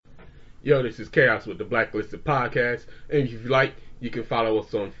Yo, this is Chaos with the Blacklisted Podcast. And if you like, you can follow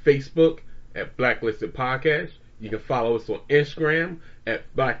us on Facebook at Blacklisted Podcast. You can follow us on Instagram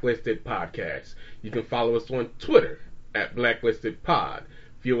at Blacklisted Podcast. You can follow us on Twitter at Blacklisted Pod.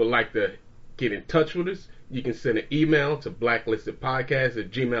 If you would like to get in touch with us, you can send an email to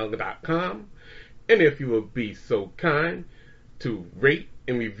blacklistedpodcast@gmail.com. And if you would be so kind to rate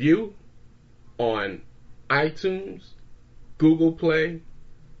and review on iTunes, Google Play,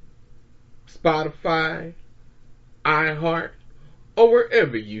 Spotify, iHeart, or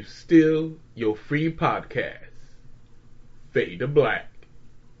wherever you steal your free podcasts. Fade to Black.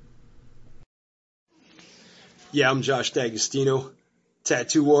 Yeah, I'm Josh D'Agostino,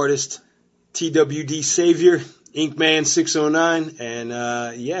 tattoo artist, TWD Savior, Inkman 609, and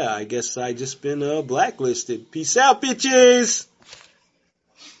I guess I just been blacklisted. Peace out, bitches!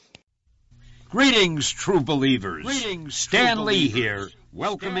 Greetings, true believers. Stan Lee here,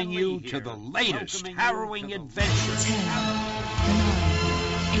 welcoming you to the latest harrowing adventure. 10,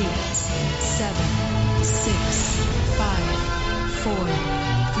 9, 8, 7, 6, 5, 4, 3,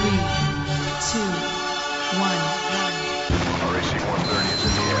 2, 1. RAC-130 is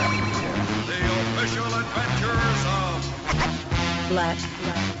in the air. The official adventures of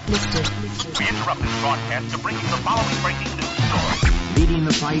Blacklisted. We interrupt this broadcast to bring you the following breaking news story. Leading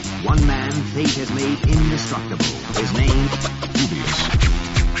the fight, one man fate has made indestructible. His name, Dubious.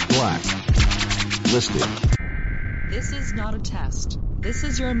 Blacklisted. This is not a test. This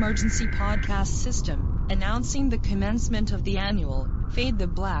is your emergency podcast system, announcing the commencement of the annual Fade the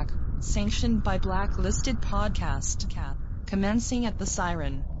Black, sanctioned by Blacklisted Podcast. Commencing at the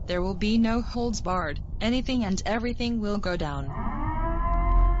siren, there will be no holds barred. Anything and everything will go down.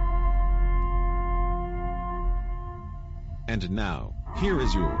 And now, here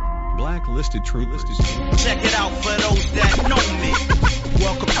is your Blacklisted True Listed. Check it out for those that know me.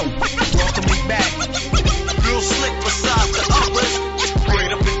 Welcome me back. Real slick besides the others.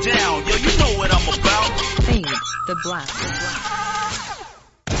 Straight up and down, yo, you know what I'm about. Fade the Black.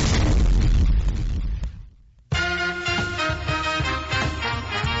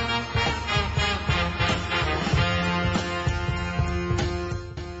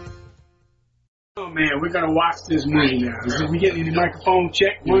 Man, we're gonna watch this movie now. We getting the microphone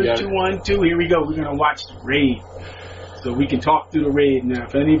check? 1, 2, 1, 2. Here we go. We're gonna watch the raid, so we can talk through the raid now.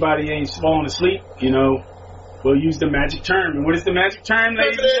 If anybody ain't falling asleep, we'll use the magic term. And what is the magic term,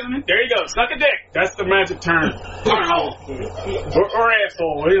 ladies and gentlemen? There you go. Suck a dick. That's the magic term. or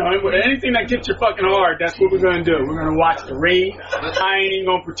asshole. Anything that gets your fucking hard, that's what we're gonna do. We're gonna watch the raid. I ain't even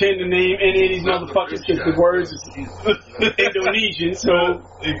gonna pretend to name any of these motherfuckers because the words is Indonesian, so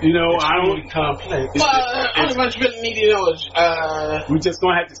I don't. Complex. How much really need to know is we just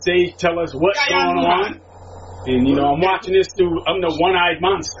gonna have to tell us what's going on. And I'm watching this through the one-eyed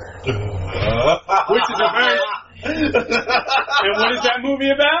monster, which is a very. And what is that movie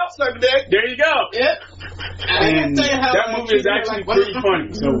about? There you go. Yeah. And that movie is actually pretty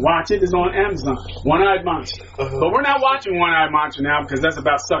funny. So watch it. It's on Amazon. One-eyed monster. But we're not watching One-eyed monster now because that's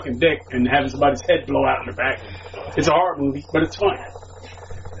about sucking dick and having somebody's head blow out in the back. It's a horror movie, but it's fun.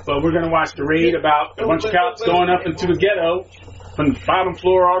 But we're gonna watch the raid about a bunch of cops going up into the ghetto from the bottom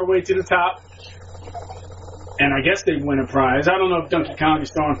floor all the way to the top. And I guess they win a prize. I don't know if Donkey Kong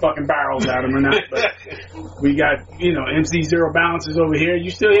is throwing fucking barrels at him or not, but we got, MC Zero Balances over here. You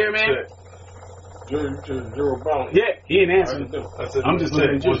still here, man? Zero balance. Yeah, he ain't answering. I'm just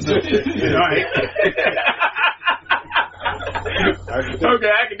looking at you.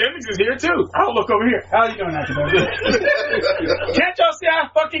 Okay, Academics is here too. I'll look over here. How you doing, Academics? Can't y'all see I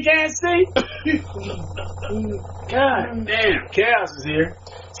fucking can't see? God damn, Chaos is here.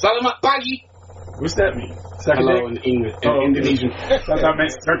 Salamat pagi. What's that mean? Hello in English, in Indonesian. That's how I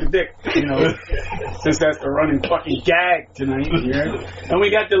meant suck a dick. Since that's the running fucking gag tonight. And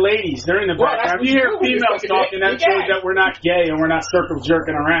we got the ladies. They're in the back. If you hear females talking, that shows that we're not gay and we're not circle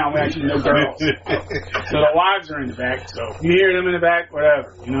jerking around. We actually know girls. So the wives are in the back. So if you hear them in the back,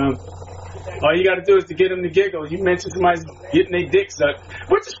 whatever, all you got to do is to get them to giggle. You mentioned somebody's getting their dick sucked,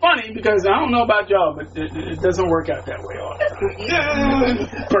 which is funny because I don't know about y'all, but it doesn't work out that way all the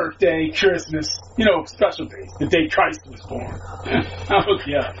time. Birthday, Christmas, special days. The day Christ was born. Oh,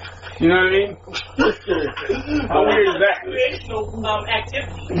 yeah. You know what I mean? How weird is that?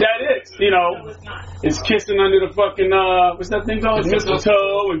 Activity. That is, it's kissing under the fucking, what's that thing called?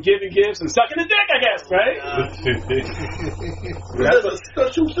 Mistletoe and giving gifts and sucking the dick, I guess, right? That's a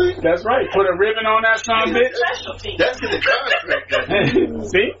special thing. That's right. Put a ribbon on that son bitch. That's in the contract.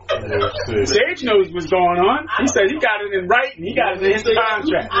 See? Sage knows what's going on. He said he got it in writing. He got it in his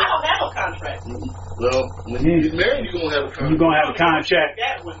contract. I don't have a contract. Well, when you get married, you're going to have a contract. You're going to have a contract.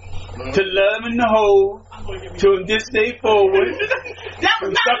 to love and the whole, to this day forward,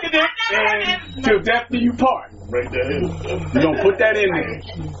 from suck a dick and till death do you part. Right there. You gonna put that in there?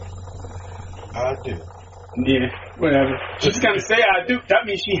 I do. Yeah, whatever. She's gonna say I do. That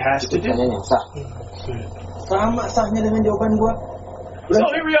means she has to do. Sama sahnya dengan jawaban gua. So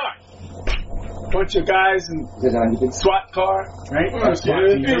here we are. Bunch of guys in SWAT car, right? So,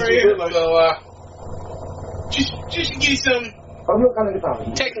 just to give you some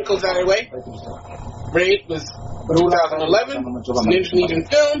technicals out of the way. Raid was 2011. It's an Indonesian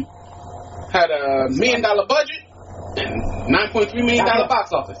film. Had $1 million budget and $9.3 million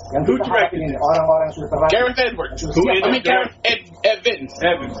box office. Who directed it? Gareth Edwards. Gareth Evans.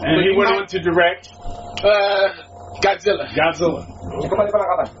 And he went on to direct Godzilla.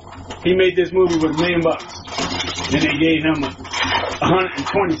 He made this movie with $1 million. And they gave him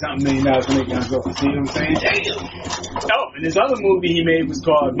 $120-something million to make Godzilla. See what I'm saying? Damn. Oh, and this other movie he made was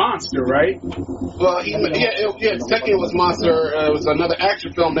called Monster, right? Well, second was Monster. It was another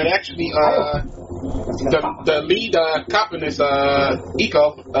action film that actually, the lead cop in this,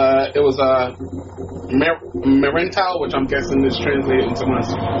 Eco, it was Merental, which I'm guessing is translated into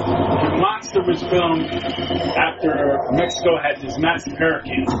Monster. Monster was filmed after Mexico had this massive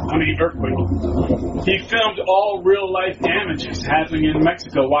earthquake. He filmed all real-life damages happening in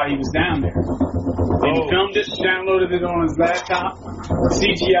Mexico while he was down there. And he filmed it, downloaded it on his laptop,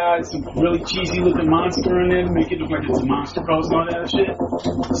 CGI'd some really cheesy-looking monster in there to make it look like it's a monster pose and all that shit.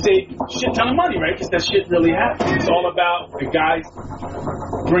 Saved a shit ton of money, right? Because that shit really happened. It's all about a guy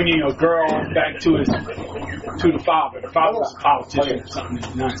bringing a girl back to the father. The father was a politician or something in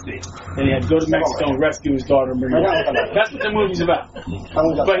the United States. And he had to go to Mexico and rescue his daughter and bring her back. That's what the movie's about.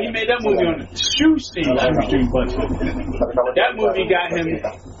 But he made that movie on a shoestring budget. That movie got him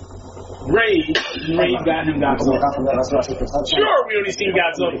Raid, and Raid got him Godzilla. Sure, we only seen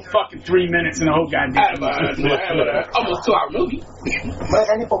Godzilla for fucking 3 minutes in the whole goddamn almost 2-hour movie.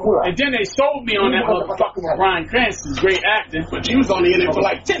 And then they sold me on that motherfucker with Bryan Cranston's great acting. But you was only in it for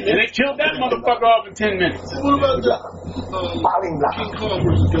like 10 minutes. And they killed that motherfucker off in 10 minutes. What about King Kong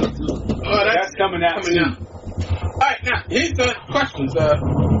versus Godzilla? That's coming out soon. Alright, now, here's the questions.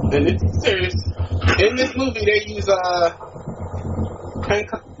 And it's serious. In this movie, they use,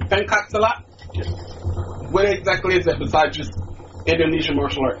 Pankak Salat? What exactly is that besides just Indonesian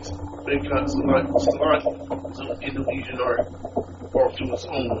martial arts? Pankak Salat is an Indonesian art to its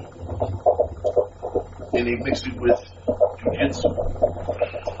own. And they mixed it with jiu-jitsu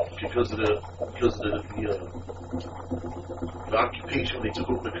because of the occupation. They took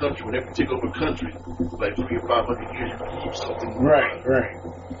over the country. Whenever you take over a country, like 300 or 500 years, you keep something. Right.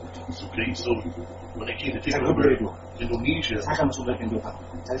 So when they came to take over Indonesia,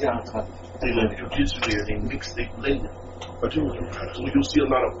 they let jiu-jitsu there. They mixed, they blended. So you'll see a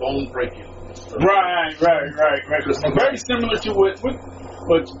lot of bone breaking. Right. Very similar to what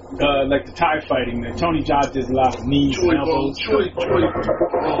like the Thai fighting. That Tony Jaa does a lot of knees and elbows.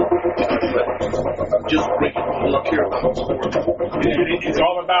 Just breaking all up here about it's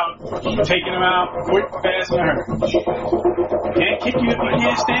all about taking them out quick, fast, and hurt. Can't kick you if you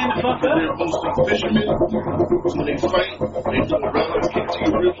can't stand the fuck up. They're mostly fishermen. So when they fight, they turn around and kick to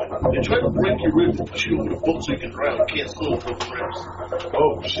your ribs. They try to break your ribs and put you on the boat so you can drown. You can't swim with broken ribs.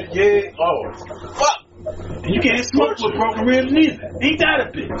 Oh shit! Yeah. Oh fuck. And you can't smoke with broken ribs neither. Ain't that a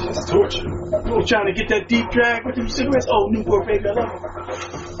bitch? It's torture. You trying to get that deep drag with them cigarettes? Oh, Newport, baby, I love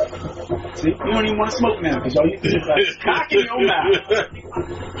it. See, you don't even want to smoke now because all you do is like cock in your mouth.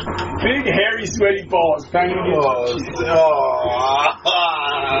 Big, hairy, sweaty balls banging against your shit.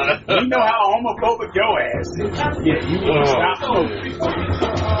 You know how homophobic your ass is. Yeah, you want to stop smoking.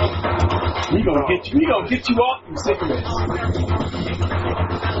 We gonna get you off them cigarettes.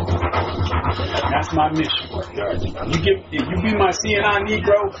 That's my mission. If you be my CNI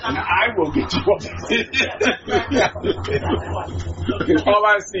Negro, and I will get you off. Because all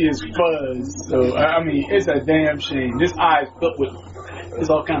I see is fuzz. So I mean, it's a damn shame. This eye is filled with there's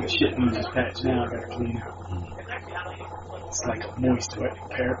all kind of shit in this patch. Now I gotta clean out. It's like a moist, wet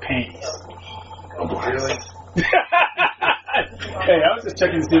pair of panties. Oh, really? Hey, I was just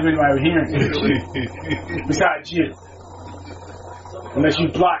checking to see if anybody was hearing. Besides you. Unless you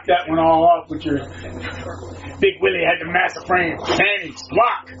block that one all off with your Big Willie had the massive frame panties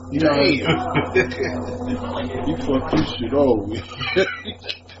block. You know. You fucked this shit over.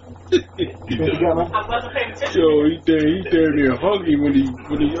 I wasn't paying attention. Yo, he damn near hungry when he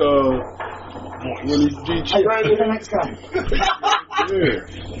did you.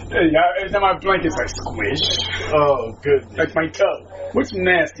 Hey, every time my blanket's like squish. Oh, goodness. Like my toe. Which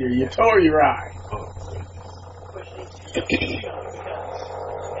nastier, your toe or your eye?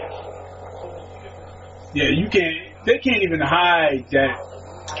 Yeah, you can't. They can't even hide that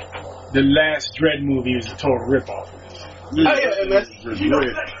the last Dredd movie is a total ripoff. Yeah, and that's it was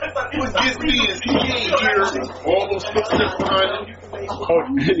Disney and he ain't here. All those footsteps behind him. Oh,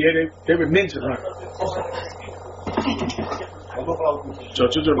 yeah, they were ninja running. Trying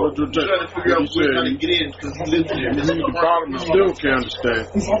to figure out how to get in because he lives there. The bottom still can't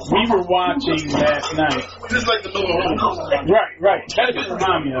understand. We were watching last night. Just like the Miller Home. Right. That just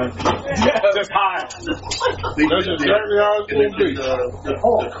remind me of it. Just high. That's exactly how it's going to be.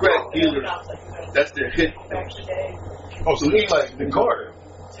 The crack dealer, that's their hit. Oh, so he's like the Carter.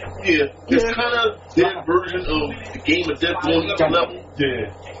 Yeah, it's kind of their version of the Game of Death on each level. Yeah.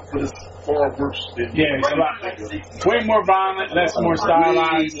 But it's far worse than it's a lot. Way more violent, more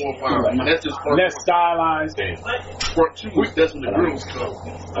stylized. Way more violent. That's just part less stylized. Part 2, that's when the girls come.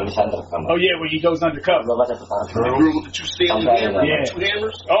 Oh yeah, when he goes undercover. The girl with the two standing hammers. Yeah. Two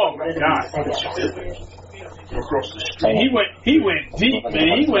hammers. Oh my God. Across the street. He went deep,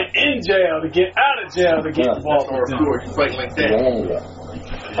 man. He went in jail to get out of jail to get involved with them. You fight like that.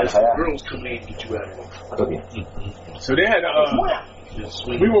 Girls come in and get you out of it. So they had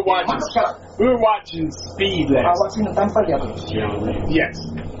we were watching Speed last night. Yes.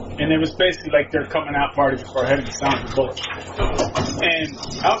 And it was basically like their coming out party before heading to Sandra Bullock. And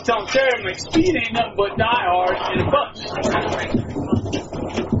I was telling Terry, I'm like, Speed ain't nothing but Die Hard in a bus.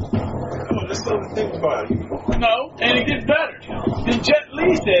 Let's not think about it. No, and it gets better. Then Jet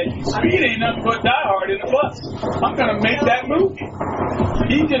Li said, Speed ain't nothing but Die Hard in a bus. I'm going to make that movie.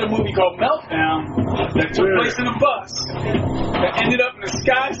 He did a movie called Meltdown that took place in a bus that ended up in a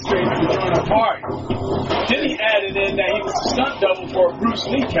skyscraper during a party. Then he added in that he was a stunt double for a Bruce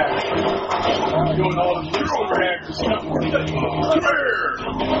Lee character. Doing all the overhead stunt work. And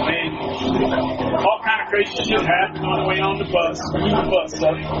all kind of crazy shit happened on the way on the bus. Blew the bus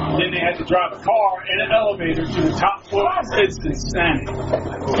up. Then they had to drive a car and an elevator to the top floor of Insanity.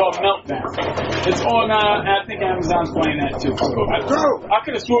 It's called Meltdown. It's on, I think Amazon's playing that too. I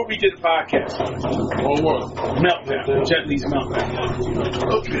could have swore we did a podcast. On what? Meltdown. Jet Li's Meltdown.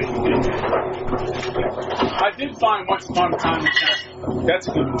 Okay. I did find Once Upon a Time in China. That's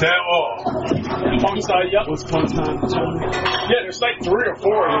a good one. Once Upon a Time in China. Yeah, there's like 3 or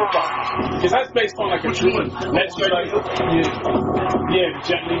 4 of them. Because that's based on like a true one. That's like, yeah,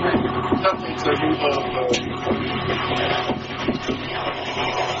 Jet Li.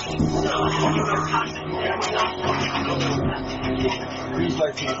 He's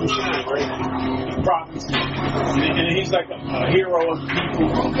like Uncle Shine, right? Prophecy. And he's like a hero of the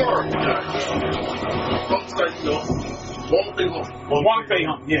people. Wong Fei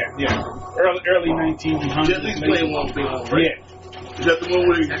Hung, yeah. Early 1900s. Jet Li's playing Wong Fei Hung, right? Yeah. Is that the one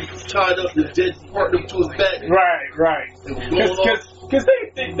where he tied up his dead partner to his back? Right. Because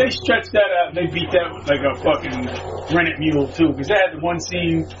they stretched that out and they beat that with like a fucking rented mule too. Because they had the one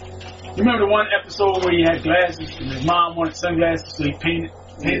scene. You remember the one episode where he had glasses and his mom wanted sunglasses, so he painted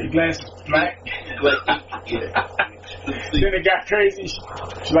the glasses black? Then it got crazy.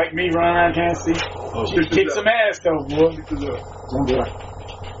 She like me running around, can't see. She kicked some ass though, boy.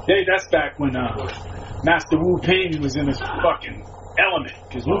 Hey, that's back when Master Wu Ping was in his fucking element.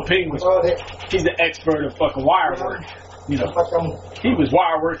 Because Wu Ping he's the expert of fucking wire work. You know, he was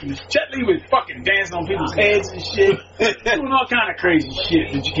wire working. Jet Li was fucking dancing on people's heads and shit, doing all kind of crazy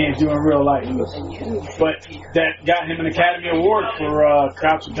shit that you can't do in real life. But that got him an Academy Award for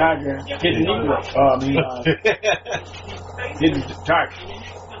Crouching Tiger, Hidden Negro. Hidden Tiger.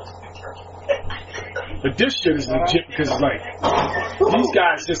 But this shit is legit because it's like these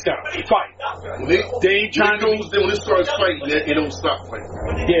guys just gotta fight. They ain't trying to be. When it starts fighting, it don't stop fighting.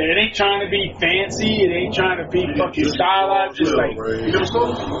 Yeah, it ain't trying to be fancy. It ain't trying to be fucking stylized. Just like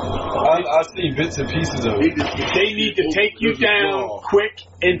I see bits and pieces of it. They need to take you down quick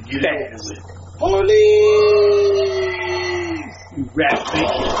and fast. Police! You rat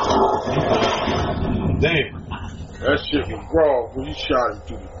face. Damn. That shit was raw when you shot him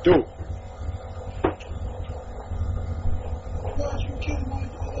through the door.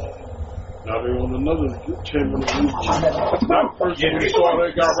 Now they on another 10-minute movie. That person we saw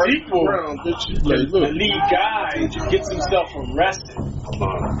that got right around, bitch. The lead guy gets himself arrested.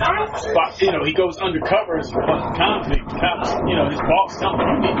 But, you know, he goes undercover as a fucking convict. Cops, you know, his boss tells him,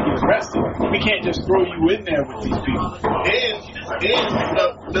 you need to get arrested. We can't just throw you in there with these people. And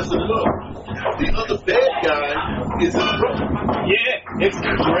listen, look, the other bad guy is his brother. Yeah, it's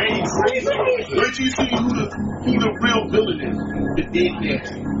crazy. Wait till you see who the real villain is. The dead man.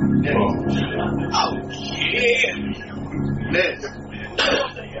 Oh, yeah. Man.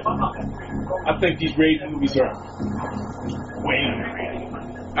 I think these raid movies are way underrated.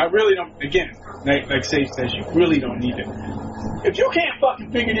 I really don't, again, like Safe says, you really don't need it. If you can't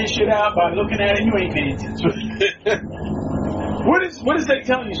fucking figure this shit out by looking at it, you ain't paying attention. What is they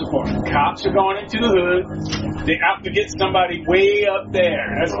telling you so far? Cops are going into the hood. They're out to get somebody way up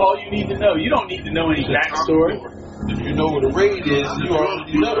there. That's all you need to know. You don't need to know any backstory. If you know where the raid is, you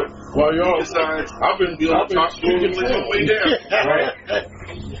already know it. Well, y'all, I've been top speaking way down.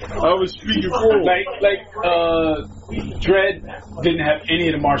 I was speaking for like Dredd didn't have any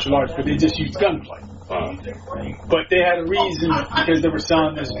of the martial arts, but they just used gunplay. But they had a reason because they were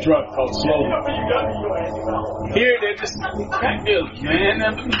selling this drug called slow mo. Here they're just crack dealers, man.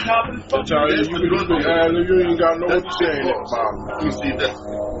 They're on top of the fucking. You ain't got no what you're saying about. You see that?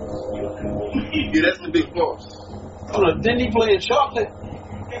 Yeah, that's the big boss. Hold on, didn't he play in Chocolate?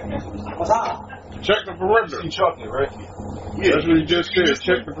 What's up? Check the perimeter. Chocolate, right? Yeah. That's what he just said.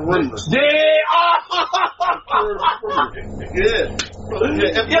 Check the perimeter. Yeah.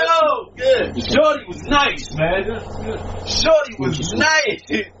 Yo! Yeah. Shorty was nice, man. Shorty was nice.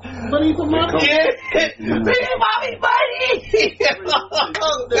 Money for money? Yeah. Money.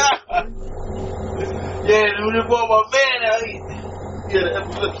 Oh, God. Yeah, when they brought my man out here. Yeah, the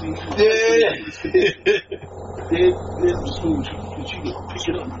epilepsy. There's some schools that you can pick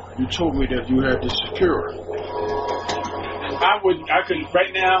it up. You told me that you had to secure it. I couldn't,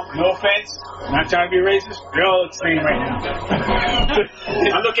 right now, no offense, not trying to be racist, they're all the same right now.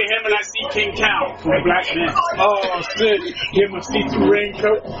 I look at him and I see King Cow from the Black Man. Oh, shit. Give him a see-through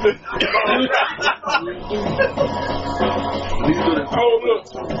raincoat. Oh, look.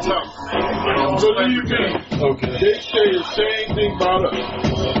 Believe me. Okay. They say the same thing about us.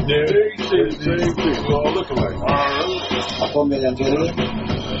 Yeah. They say the same thing. We all look alike. Aku ambil yang kiri,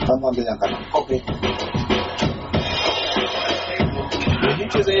 kamu ambil yang kanan. Okay. Did he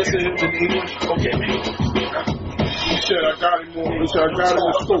just answer him in English? Okay, man. He said, I got him on. He said, I got him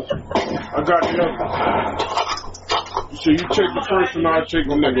in scope. I got the other one. He said, you take the first one, I'll take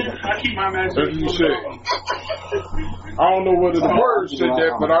the next one. I keep my man. That's what he said. I don't know whether the words said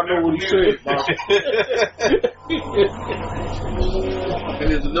that, but I know what he said. And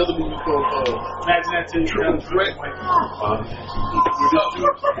there's another movie called Imagine that too. Triple Threat.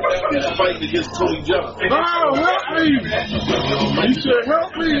 He's fighting against Tony Jaa. Oh, help me! He said,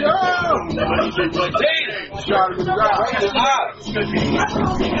 help me! Oh! Shot him in the eye.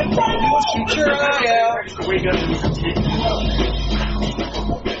 Shoot your eye out.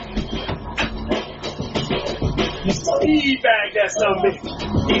 Speed bag that son of a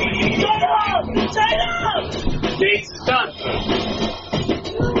bitch. Shut up! Days is done.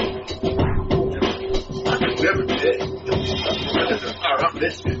 Never did. I'm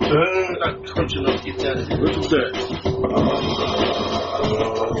listening. I'm not crunching up to get that. What's that?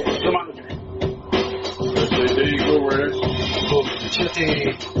 Come on. There you go, Red.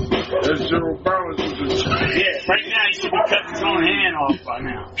 That's zero balance. Yeah, right now he should be cutting his own hand off by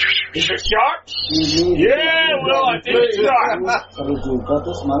now. Is it sharp? Yeah, well, I think it's sharp. Seru juga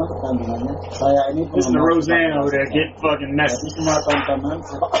tuh semalam pertandingannya. Saya ini This is the Roseanne over there getting fucking messy. Semua tontonan.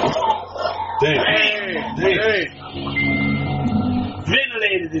 Hey.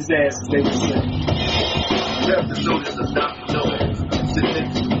 Ventilated his ass, as they would say. You have to show this as not to know it. Sit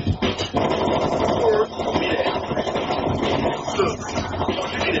next to me. Or be that. Look,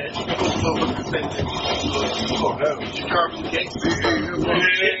 be that. Those motherfuckers say that. Chicago gangster.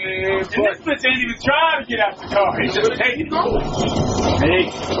 And this bitch ain't even trying to get out the car. He's just taking it. Hey.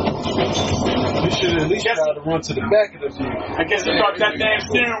 You should at least try to run to the back of the field. I guess they thought that damn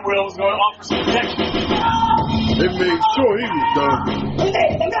steering wheel was going to offer some protection. They made sure he was done.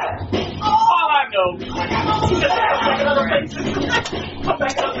 All I know.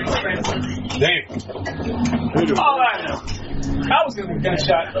 Damn. All I know. I was going to get a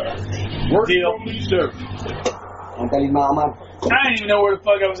shot. Deal. Angka 5 aman. I didn't even know where the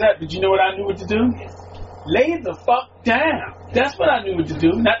fuck I was at. Did you know what I knew what to do? Lay the fuck down. That's what I knew what to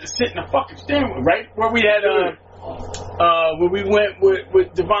do. Not to sit in the fucking steering wheel, right? Where we had, where we went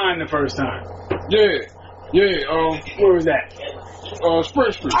with Divine the first time. Yeah. Where was that?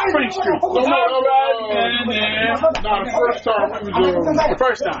 Spring Street. Spring Street. No, the first time we was the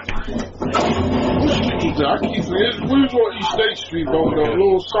first time. I keep forgetting. We was on East State Street, though, the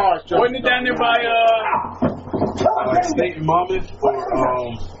little side street. Wasn't it down there by, State and Monmouth?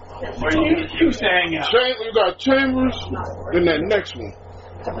 Where you used to hang out? You got Chambers, and that next one.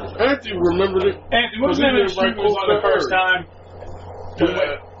 Anthony remembered it. Anthony, what was the name of the street was on the first time?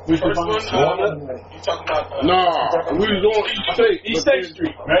 First one, you talking about? Nah, we was on East State. East State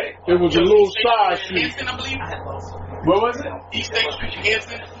Street, right? It was a little side street. Hanson, I believe. What was it? East State Street,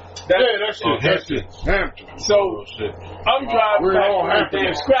 Hanson. That's it. Hampton. So I'm driving We're all back to the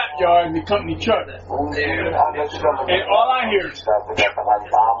happy. damn scrapyard in the company truck. And all I hear is,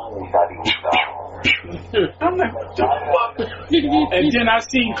 I'm like, what the fuck? And then I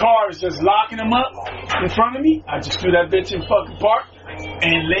seen cars just locking them up in front of me. I just threw that bitch in fucking park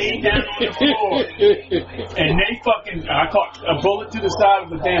and laid down on the floor. And they fucking, I caught a bullet to the side of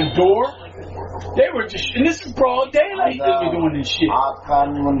the damn door. They were just, and this is broad daylight they be doing this shit. My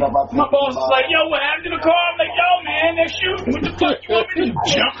boss is like, yo, what happened to the car? I'm like, yo, man, they're shooting. What the fuck? You want me to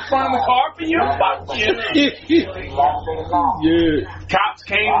jump in front of the car for you? Fuck you. Yeah. Cops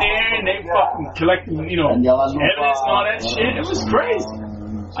came there and they fucking collected, evidence and all that shit. It was crazy.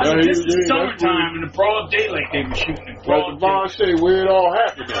 I said, this is summertime in the broad daylight they were shooting. Like the Bond say, where it all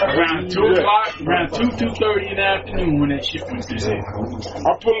happened. Around 2 o'clock, around 2:30 in the afternoon when that shit went through there.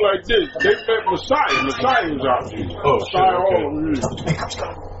 I put it like this. They met Messiah. Messiah was out there.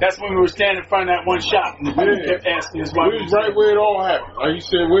 That's when we were standing in front of that one shop and the dude kept asking us why we was right where it all happened. Like he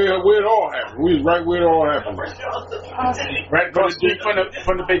said, where it all happened. We was right where it all happened. Right across the street from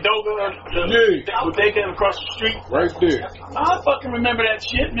the Bedoga, bodega across the street. Right there. I fucking remember that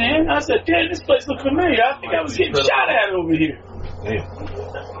shit, man. I said, damn, this place looks familiar. I think I was getting shot at over here.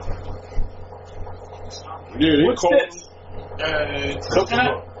 Yeah, what's this?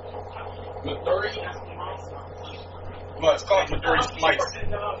 Coconut? Midori? Well, it's called Midori Spice.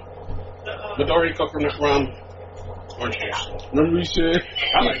 Midori coconut rum, orange juice. Remember he said,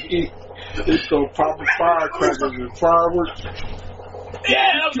 it's gonna pop a firecrackers and fireworks.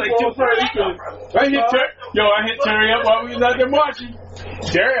 Yeah, I was like, I hit Terry up while we was out there marching.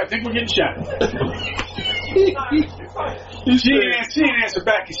 Terry, I think we're getting shot. She didn't answer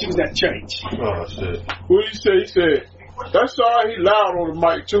back because she was at church. Oh, shit. What did he say? He said, that's all he loud on the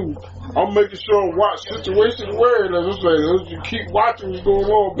mic, too. I'm making sure I watch situations where it is. I was like, you keep watching what's going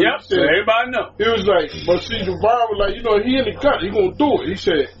on. But yep, he said, everybody know. He was like, but see, the Brian was like, he in the cut. He gonna do it. He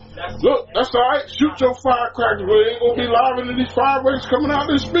said, look, that's all right. Shoot your firecrackers, but it ain't gonna be louder than these fireworks coming out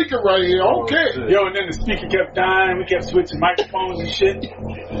of this speaker right here. Okay. Yo, and then the speaker kept dying. We kept switching microphones and shit.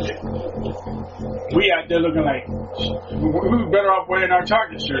 We out there looking like we were better off wearing our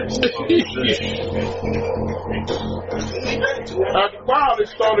Target shirts. After a while, they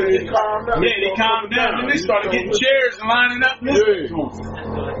started to calm down. Yeah, they calmed down. Then they started getting chairs and lining up.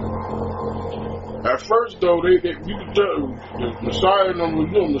 At first, though, you could tell the Messiah number,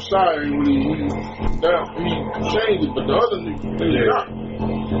 Messiah ain't really, he changed it, but the other niggas, they not.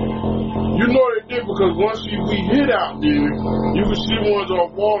 You know they did because once we hit out there, you could see ones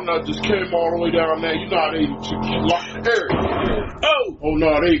off Walnut just came all the way down there. You know how they lock the area. Oh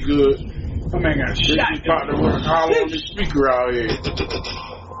no, they good. Oh man, got shot. They just about to work holler on the speaker out here.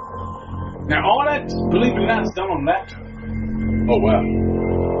 Now all that, believe it or not, is done on laptop. Oh wow.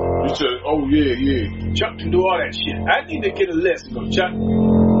 You said, oh yeah. Chuck can do all that shit. I need to get a list and go, Chuck, I'm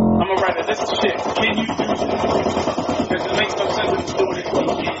gonna write a list of shit. Can you do this? Because it makes no sense if you're doing it when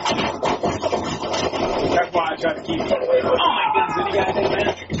you can't. That's why I try to keep it. Oh my goodness, any goddamn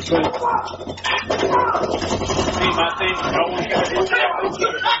man. But ain't my thing. No one got to do that.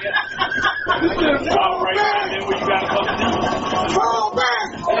 All right, and then what you got to fucking do? Fall back.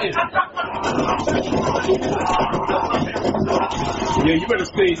 Yeah, you better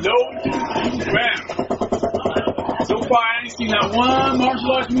stay low. Bam. So far, I ain't seen that one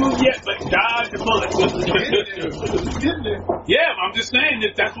martial arts move yet, but dodge the bullet. Yeah, I'm just saying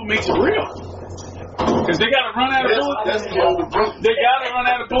that that's what makes it real. Because they got to run out of bullets. That's the older brother. They got to run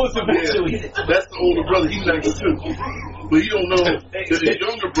out of bullets eventually. Yeah, that's the older brother. He's like it too. But you don't know that the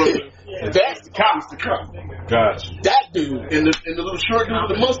younger brother. That's the cop. The cop. Gotcha. That dude. And the little short dude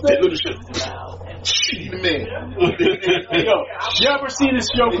with the mustache. She's the man. Yo, you ever seen this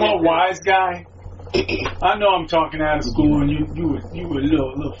show called Wise Guy? I know I'm talking out of school, and you were a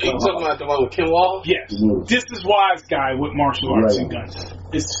little. You talking about the one with Ken Wall? Yes. This is Wise Guy with martial arts and guns.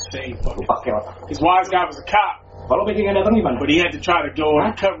 It's the same fucking. Because Wise Guy was a cop, but he had to try to go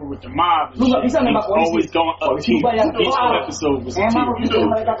undercover with the mob. And shit. He's always going up to each episode was a team.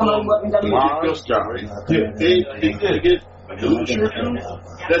 Wow, that's guy. Yeah. The little short dude.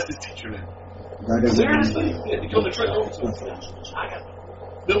 That's his teacher now. Seriously? Yeah, he come to trick over to him.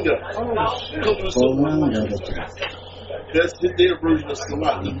 Them guys. Come to the soul. That's their version of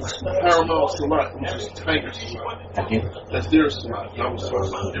Salat. Paramount Salat, which is Tiger Salat. That's their Salat. I was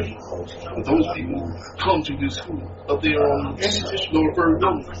talking about different. But those people come to this school up there on Lower Bird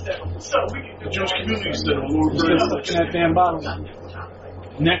Road. The Jewish Community Center on Lower Bird Road. Looking at damn bottle.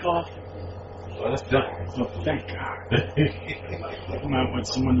 Neck off. Oh, that's done. Oh, thank God. I might want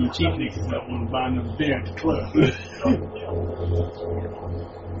some of you cheap niggas that want to buy another beer at the club.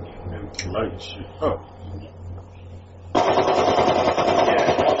 Light shit up.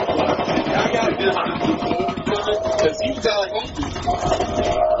 I got this because he got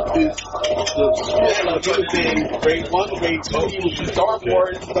in grade 1, grade 2, he was in Star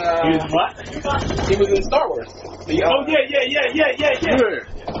Wars. He was what? He was in Star Wars. Oh, yeah.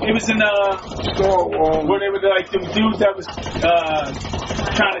 He was in, Star Wars. where they were like them dudes that was,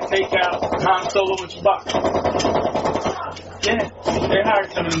 trying to take out Han Solo and Chewbacca. Yeah, they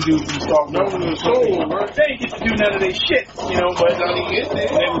hired some of them dudes in Star Wars. No, the soul, right? They didn't get to do none of their shit, you know, but Donnie Yen did.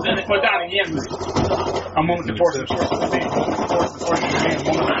 they was in it for Donnie Yen. I'm on the force of the man.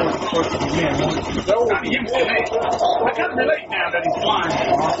 Donnie Yen was the man. I can relate now that he's blind.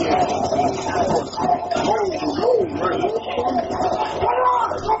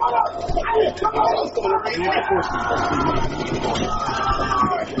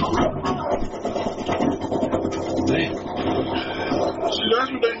 See,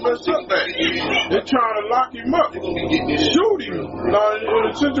 that's what they messed up at. They're trying to lock him up, shoot him. Now, in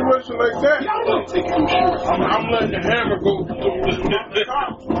a situation like that, I'm letting the hammer go. Just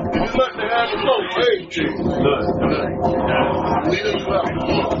letting the hammer go. Hey, Chief. Leave him up.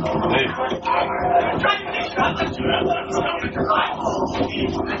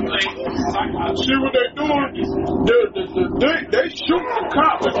 See what they doing? They shoot the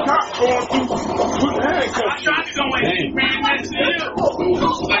cop. The cop going through with handcuffs. I'm trying to go in and man next to you.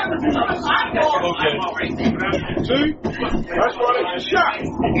 Okay. See? That's why they get shot.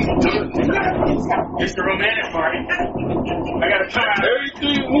 It's the romantic part. I gotta come out.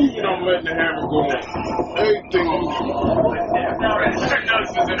 Everything moving, I'm letting the hammer go on. Everything moving.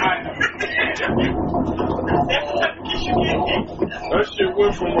 That shit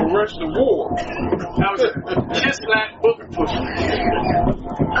went from arrest to war. That was just that booger push.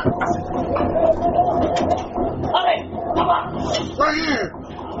 Right here.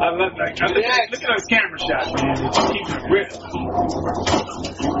 I love that. Look at those camera shots, man. They just keep it real.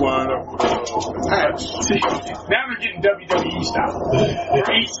 You wind up with See, now we're getting WWE style.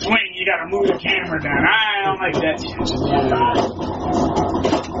 For each swing, you gotta move the camera down. I don't like that shit.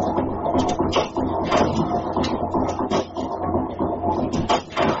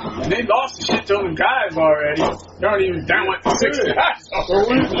 And they lost the shit to them guys already. They aren't even down with the 6 guys. So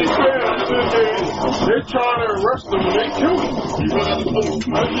we they're trying to arrest them and they kill them.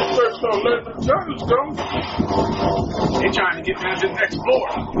 I just better start letting the judges go. They're trying to get down to the next floor.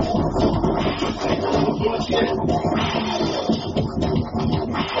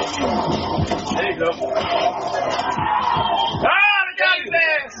 There you go. Ah, they got his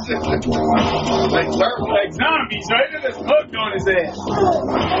ass! Like zombies, right? Look at this hook on his ass.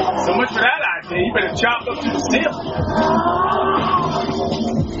 So much for that idea. You better chop up to the steel.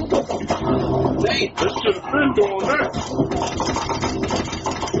 They should have been doing that.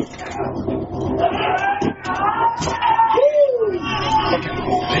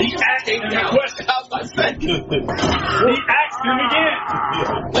 He asked him a question. He asked him again.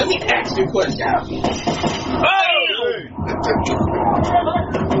 Let me ask you a question. Oh!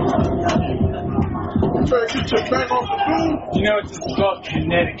 Better get your back off the boom. You know, it's just about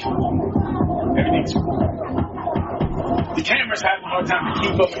kinetic. Everything's. The camera's having a hard time to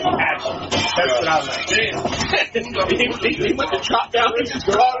keep up with the action. That's what I like. He went to chop down and just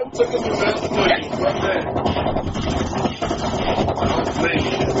caught him, took him to the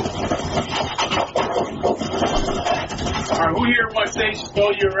Alright, who here wants to just throw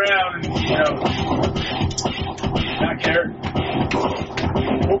you around and, you know, not care?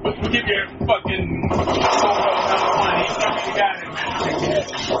 We'll give you a fucking solo number 1. He's not the guy that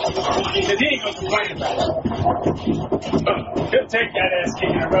because he ain't gonna complain about it. He'll take that ass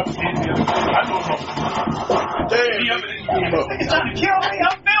kicking and rub his hands together. I don't know. Damn, he's trying to kill me.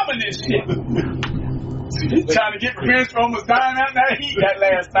 I'm filming this shit. He's trying to get revenge for almost dying out in that heat that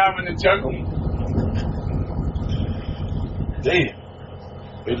last time in the jungle. Damn.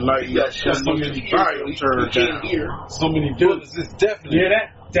 It's like you got so many tires turned down. So many bullets. It's definitely. Yeah,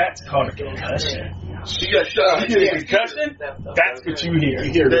 that's called a concussion. She got shot. You get a concussion? That's what you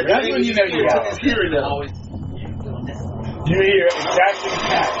hear. That's when you know you got it. You hear exactly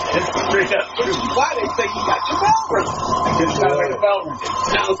that. It's straight up. Why they say you got your bell ring? It sounds like a bell ring.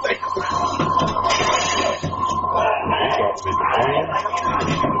 Sounds like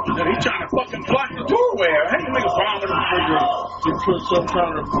he's trying to fucking block the doorway. How do you make a bomb in the refrigerator? You put some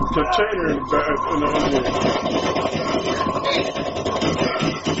kind of container in the back in the other.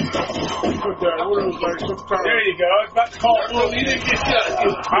 Put that, what it was like some kind There you go. I was about to call Bull. He didn't get shot. I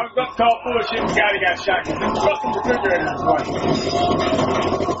was about talk bullshit. The guy that got shot because the fucking refrigerator was white.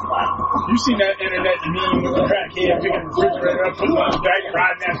 You seen that internet meme with the crackhead picking the refrigerator up, putting it on his back,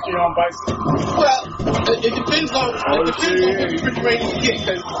 riding that shit on bicycle? Well, it depends on what refrigerator you get.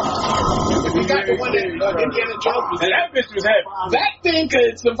 Because if you got the one that Indiana Jones was and that bitch was heavy. That thing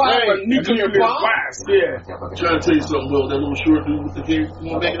could survive a nuclear blast. Yeah. I'm trying to tell you something, Will. That little short dude with the hair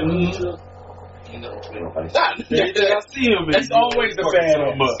going back in the movie. I see him. That's always the bad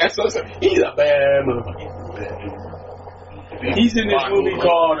motherfucker. He's a bad motherfucker. He's in this movie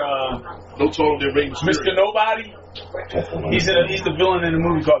called No Taller Than Rey Mysterio. Mr. Nobody. He's the villain in a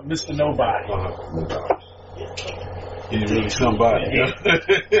movie called Mr. Nobody. He's really somebody.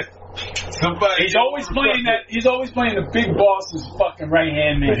 Somebody. He's always playing that. He's always playing the big boss's fucking right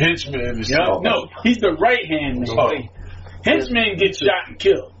hand man. The henchman. No, he's the right hand man. Oh. Henchman gets shot and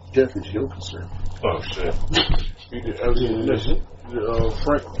killed. Jeffrey's Joker, sir. Oh shit.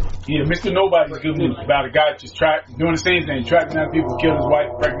 Frank. Yeah, Mr. Nobody's a good movie about a guy just doing the same thing, tracking down people, killing his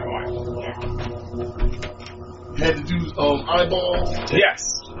wife, pregnant wife. Had to do eyeballs. Yes.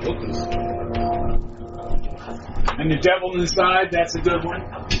 And the devil inside, that's a good one.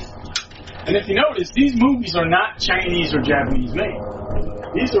 And if you notice, these movies are not Chinese or Japanese made.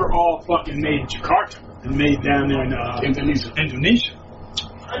 These are all fucking made in Jakarta and made down there in Indonesia.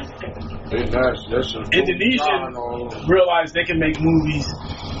 Indonesians realize they can make movies,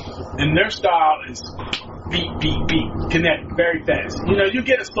 and their style is beat, connect very fast. You know, you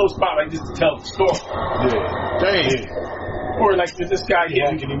get a slow spot like this to tell the story. Yeah. Dang. Or like this guy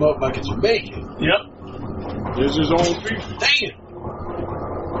yanking him up like a Jamaican. Yep. There's his own people. Damn.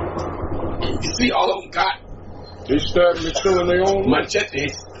 You see, all of them got. They started killing their own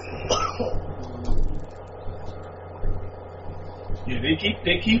machetes. Yeah, they keep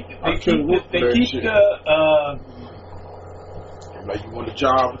the like you want a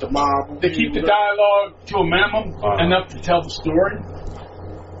job with the mob. They keep the dialogue to a minimum enough to tell the story,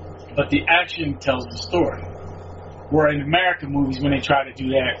 but the action tells the story. Where in American movies, when they try to do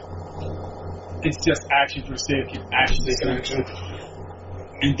that, it's just action for sake of action.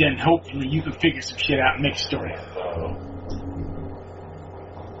 And then hopefully you can figure some shit out and make a story out of it.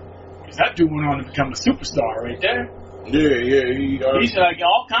 Because that dude went on to become a superstar right there. Yeah. He's like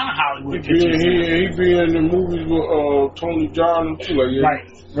all kind of Hollywood pictures. He be in the movies with Tony Jaa too. Like,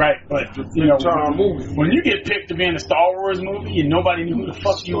 Right. But you know, when you get picked to be in a Star Wars movie and nobody knew who the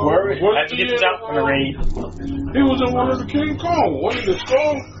fuck you were, you had to get this out for the raid. He was in one of the King Kong. What is the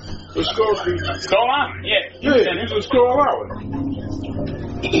Skull? The Skull Island. Yeah, he's in Skull Island.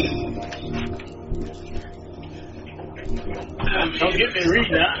 Don't get me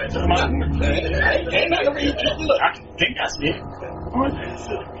reading now. Ain't not gonna read. Just look. I think I see it.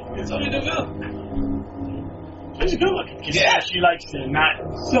 It's only the villain. She's good looking. Yeah, she likes to not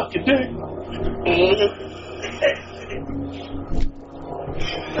suck a dick.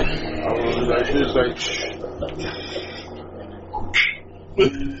 I was like this, like.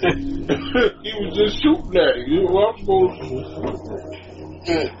 He was just shooting at it. You know what I'm supposed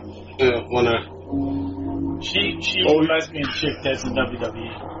to. She's a lesbian chick that's in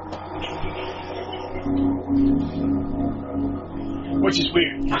WWE. Which is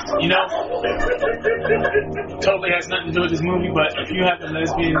weird, you know? Totally has nothing to do with this movie, but if you have a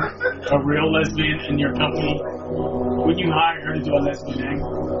real lesbian in your company, would you hire her to do a lesbian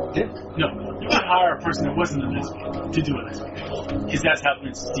angle? No, you would hire a person that wasn't a lesbian to do a lesbian angle. Because that's how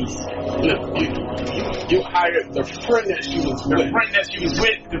Princess D said. No, you hired the friend that she was with. The friend that she was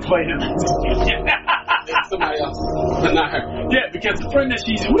with to play him. Somebody else, but not her. Yeah, because the friend that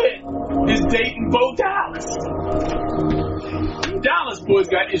she's with is dating Bo Dallas. Dallas boys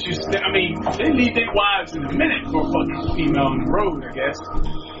got issues. I mean, they leave their wives in a minute for a fucking female on the road, I guess.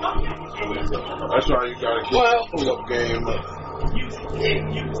 That's why you gotta keep the up game.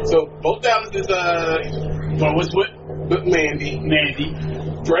 So Bo Dallas is what was with Mandy.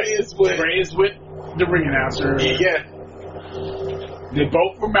 Dre is with the ring announcer. Yeah. They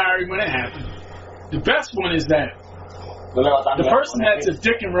both were married when it happened. The best one is that the person that's a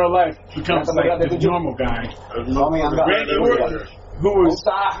dick in real life becomes like the normal guy. Randy Orton,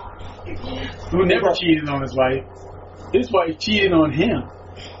 who never cheated on his wife cheated on him.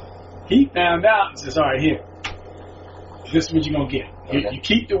 He found out and says, all right, here, this is what you're going to get. You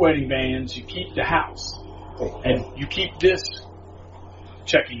keep the wedding bands, you keep the house, and you keep this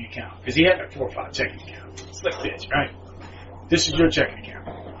checking account. Because he had like 4 or 5 checking accounts. Slick bitch, right? This is your checking account.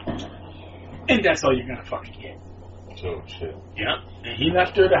 And that's all you're going to fucking get. Oh, shit. Yeah. And he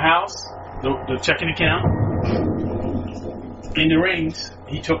left her the house, the checking account, and the rings.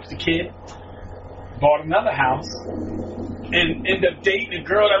 He took the kid, bought another house, and end up dating a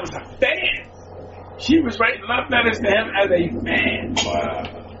girl that was a fan. She was writing love letters to him as a fan. Wow.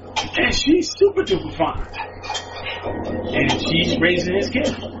 And she's super duper fine. And she's raising his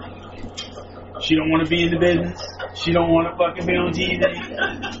kid. She don't want to be in the business. She don't want to fucking be on TV.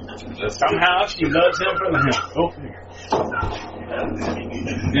 Somehow she loves him for him. Go figure.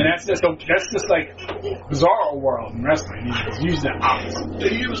 And that's just like Bizarro world in wrestling. It's usually the opposite.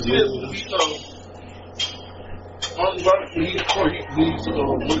 They used it on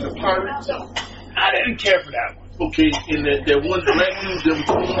the Pirates. I didn't care for that one. Okay, in that one direction, them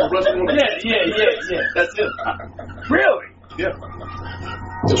running on the Yeah. That's it. Really? Yeah.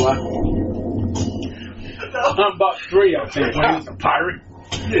 I'm about 3, I think. When he was a pirate.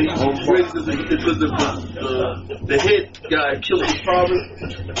 Yeah, he was raised because the head guy killed his father.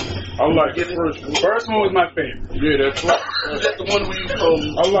 I like the first one. First one was my favorite. Yeah, that's right. Is that the one where you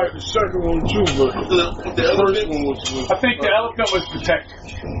I like the second one too, but the first one was. I think the elephant was protected.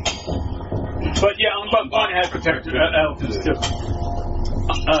 But yeah, Bugs Bunny had protected elephants too.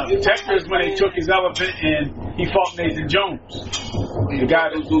 Protector is when they took his elephant and he fought Nathan Jones. The guy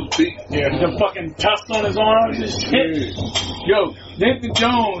that was big, the fucking tusk on his arms and shit. Yo, Nathan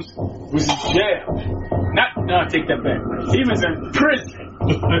Jones was in jail. No, I take that back. He was in prison.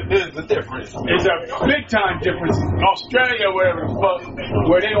 There's a difference. It's a big time difference. In Australia, wherever the fuck,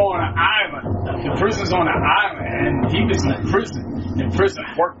 where they on an island. The prison's on an island, and he was in prison. And prison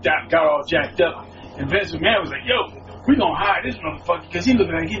worked out, got all jacked up. And Vince McMahon was like, yo, we gonna hire this motherfucker because he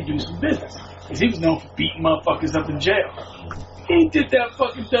looked like he'd do some business. Because he was known for beating motherfuckers up in jail. He did that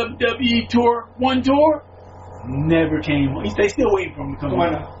fucking WWE tour, one tour, never came. They still waiting for him to come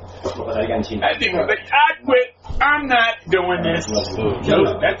on. That nigga was like, I quit. I'm not doing this.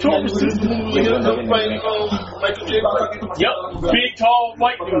 That tour was Yep, big, tall,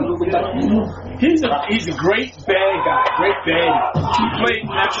 white dude. He's a great bad guy. Great bad guy. He played in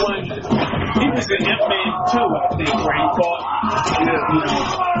that one. He was an Ip-Man too, I think, where he fought,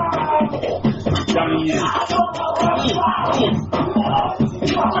 Johnny Yen.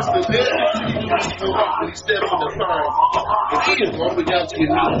 Just the dead when he stepped in the fire, and he is one without to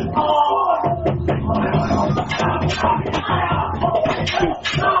get out.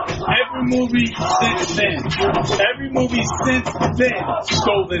 Every movie since then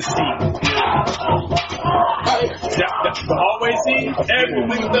stole this scene. The hallway scene, every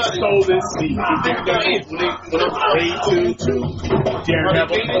movie stole this scene. Raid 2,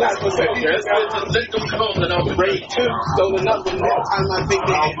 Daredevil. That's what I said. Let them come and I'll Raid 2 stole another one. That time I think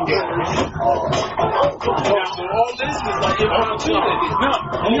they didn't get it. All this is like opportunity. No,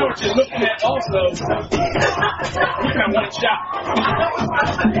 you know what you're looking at also? Looking at one shot.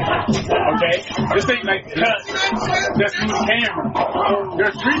 Okay? This ain't like cut. That's through the camera.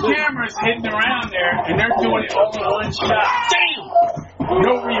 There's 3 cameras hidden around there, and they're doing it all in one shot. Damn!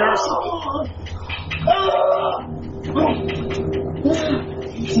 No rehearsal.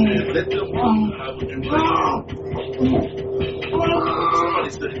 Let them how would you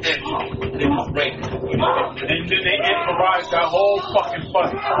somebody's the head. They was right. And then they improvised that whole fucking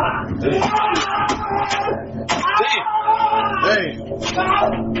fight. Damn.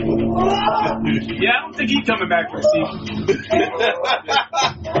 Yeah, I don't think he's coming back for a season.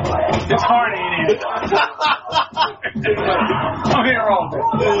 His heart ain't in it. I'm here all day.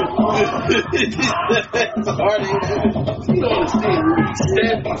 His heart ain't in it. You don't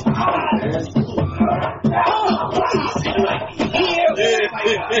understand.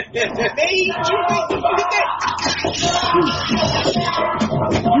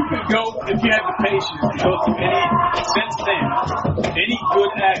 You could go, if you had the patience, to go through since then, any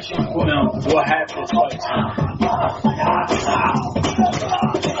good action film will have this fight.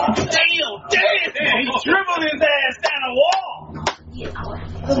 Damn, he dribbled his ass down the wall.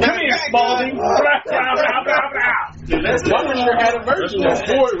 Come here, Spalding. Punisher had a version of it.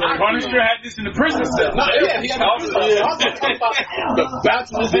 Punisher had this in the prison cell. No, yeah, he had the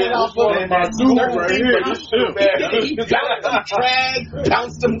bouncing his head off of my dude right here. He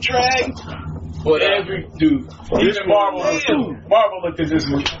bounced them drag. But every dude, even Marvel looked at this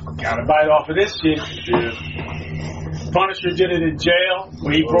movie. Gotta bite off of this shit. Punisher did it in jail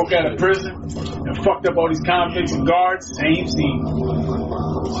when he broke out of prison and fucked up all these convicts and guards. Same scene.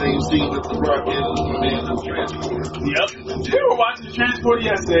 Same scene with the Rock and the Transporter. Yep. We were watching the Transporter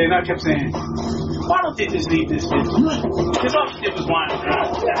yesterday, and I kept saying, why don't they just leave this bitch? Because all she did was whine.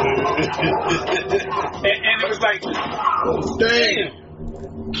 And it was like, damn.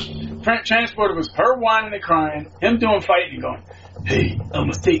 Transporter was her whining and crying, him doing fighting and going, hey, I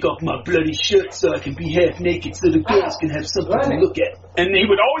must take off my bloody shirt so I can be half naked so the girls can have something to look at. And he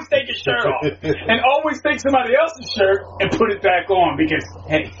would always take his shirt off. And always take somebody else's shirt and put it back on because,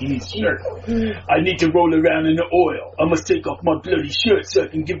 hey, he needs a shirt. I need to roll around in the oil. I must take off my bloody shirt so I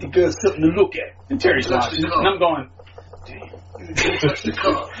can give the girl something to look at. And Terry's watching. And I'm going,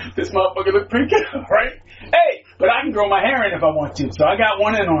 this motherfucker look pretty good, right? Hey, but I can grow my hair in if I want to. So I got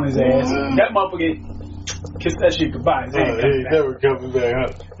one in on his ass. That motherfucker kiss that shit goodbye. He ain't never coming back,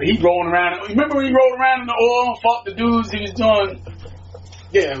 huh? But he rolling around. Remember when he rolled around in the oil, fought the dudes he was doing?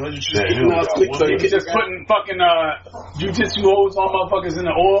 Yeah, man, you just putting fucking jujitsu holds on motherfuckers in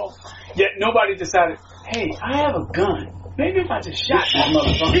the oil. Yet nobody decided, hey, I have a gun. Maybe if I just shot this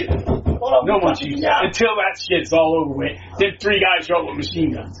motherfucker. No one shoots until that shit's all over with. Then 3 guys roll with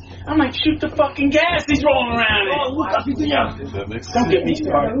machine guns. I'm like, shoot the fucking gas he's rolling around in. Don't get me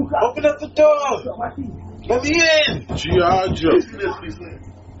started. Open up the door. Let me in. G.I. Joe.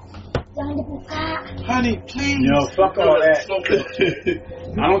 Honey, please. Yo, fuck all that.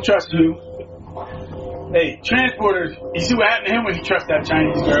 I don't trust you. Hey, transporters, you see what happened to him when he trusted that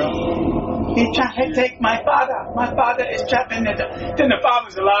Chinese girl? He tried to take my father. My father is trapped in the... Then the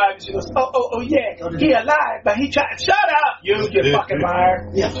father's alive. And she goes, oh, yeah. He alive, but he tried... Shut up, you fucking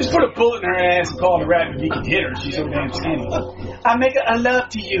liar. Just put a bullet in her ass and call her a rat if you can hit her. She's so damn skinny. I'm making a love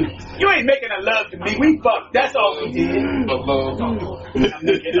to you. You ain't making a love to me. We fucked. That's all we did. I'm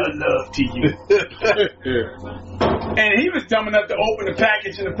making a love to you. And he was dumb enough to open the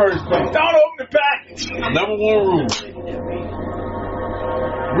package in the first place. Don't open the package. Number 1 rule.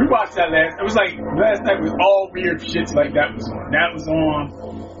 We watched that last night was all weird shits like that was on. That was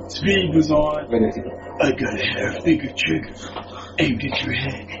on. Speed was on. I gotta have bigger triggers aimed at your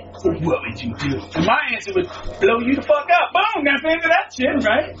head. What would you do? And my answer was blow you the fuck up. Boom, that's the end of that shit,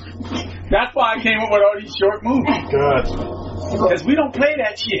 right? That's why I came up with all these short movies. Because we don't play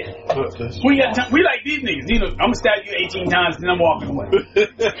that shit. We like these niggas. You know, I'm gonna stab you 18 times and then I'm walking away.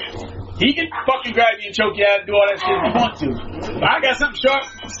 He can fucking grab you and choke you out and do all that shit if he wants to. But I got something short,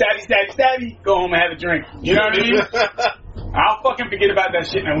 stabby, go home and have a drink. You know what I mean? I'll fucking forget about that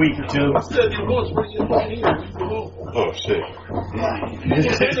shit in a week or 2. Oh, shit.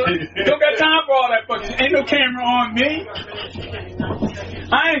 Don't got time for all that fucking... Ain't no camera on me.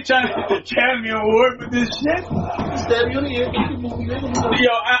 I ain't trying to get the Academy Award for this shit.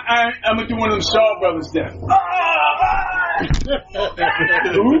 Yo, I'm gonna do one of them Shaw Brothers death.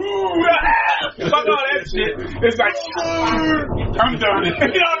 Fuck all that shit. It's like, I'm done. You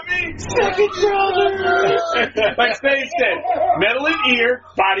know what I mean? Like Steve said, metal in ear,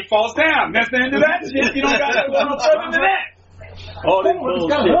 body falls down. That's the end of that shit. You don't gotta go no further than that. All this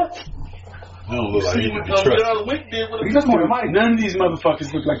bullshit. I don't look like he can be trusted. None of these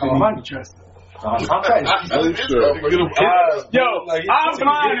motherfuckers look like they can be trusted. Yo, I'm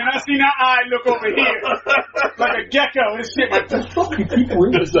blind and I see that eye look over here like a gecko. This shit, like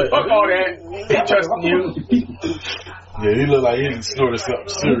fuck all that. Ain't trusting you. Yeah, he look like he done snorted something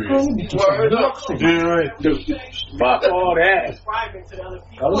serious. Yeah, right. Fuck all that.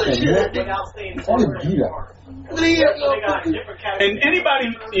 And anybody,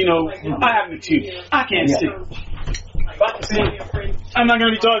 you know, I have an excuse. I can't see. I'm not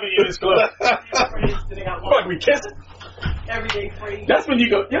gonna be talking to you in this club. What, we kissing? That's when you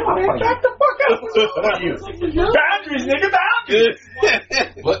go, yo, man, back the fuck up. What are you? Boundaries, nigga, boundaries.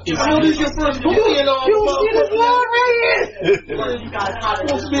 What? This is your first movie and all. You see the blood right here.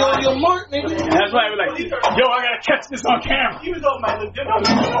 Supposed to be on your mark, nigga. That's why we're like, yo, I gotta catch this on camera. He was on my look.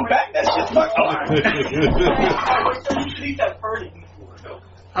 Come back, that shit's fucked up.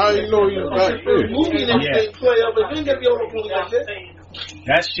 How you know you're back there? Movie and everything play up, but you ain't gonna be on the movie like that.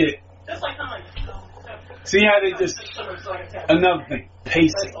 That shit. See how they just... Another thing.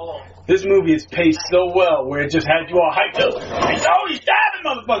 Pacing. This movie is paced so well where it just had you all hyped up. Like, oh, he's stabbing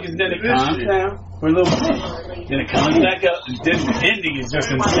motherfuckers. Then it calms down for a little bit. Then it comes back up. And then the ending is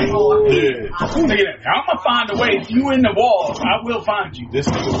just insane. Yeah. I'm gonna find a way. If you in the walls, I will find you. This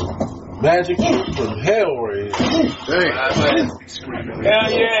is magic from hell right here. Damn.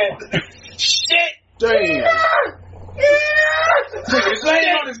 Hell yeah. Shit. Damn. It's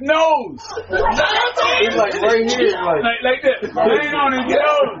laying on his nose. It's like right here, like this. Laying on his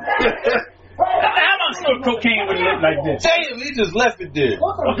nose. How much still cocaine would look like this? Damn, he just left it there.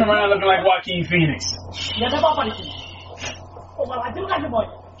 Walking around looking like Joaquin Phoenix. Then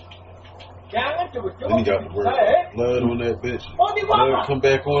he got the word blood on that bitch. Blood come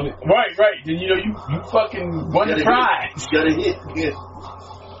back on it. Right. Then you know you fucking won the prize. Got a hit. Yeah.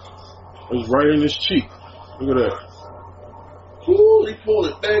 It's right in his cheek. Look at that. Ooh, he pulled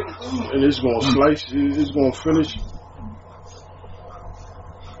it back. And it's gonna slice. It's gonna finish.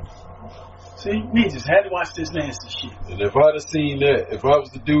 See, we just had to watch this nasty shit. And if I'd have seen that, if I was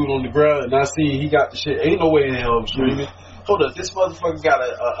the dude on the ground and I seen he got the shit, ain't no way in hell I'm screaming. Hold up, this motherfucker got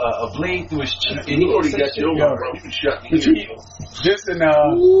a blade through his cheek, and he already got you over, bro. You can shut me. This and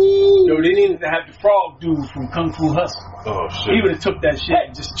yo, they needed to have the frog dude from Kung Fu Hustle. Oh shit! He would have took that shit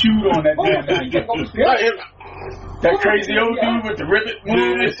and just chewed on that damn thing. That crazy old dude with the ribbit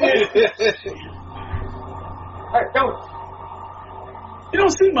move and shit. You don't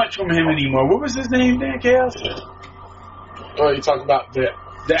see much from him anymore. What was his name, Dan Chaos? Oh, you talking about the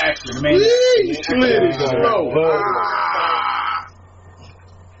actor, the man.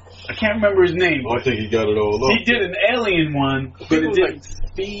 I can't remember his name. I think he got it all up. He did an alien one, but it didn't.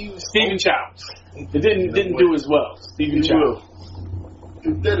 Stephen Chow. It didn't do as well. Stephen Chow.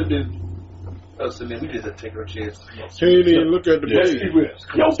 If that had been us, and then we just had to take our chance. Can't even look at the baby.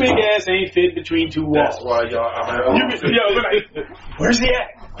 Your big ass ain't fit between two walls. That's why y'all. Like, where's he at?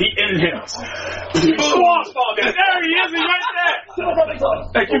 He inhales. There he is. He's right there.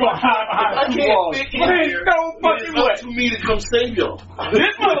 Like you gonna hide behind two walls? There's no fucking way. It's up to me to come save y'all.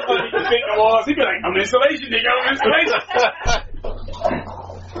 This motherfucker can think the walls. He be like, I'm insulation, nigga. I'm insulation.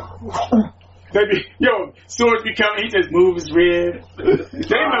 Baby, yo, swords be coming, he just moves his rib. They know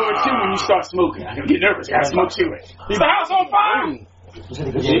it too when you start smoking. I'm gonna get nervous, I gotta smoke too. Is the house on fire?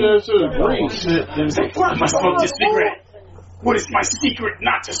 My smoke this cigarette. What is my secret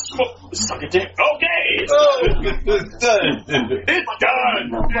not to smoke? Suck a dick. Okay, it's done. It's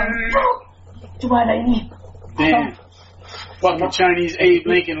done. Damn. Fucking Chinese Abe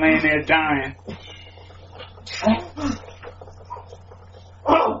Lincoln laying there dying.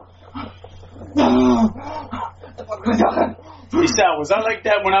 He said, was I like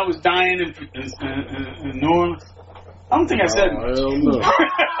that when I was dying in New Orleans? I don't think I said much. I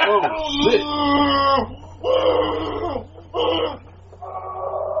don't know.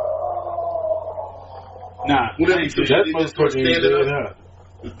 Nah. That motherfucker standing up.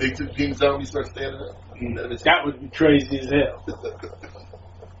 If they took King Zombie start standing up. That would be crazy as hell.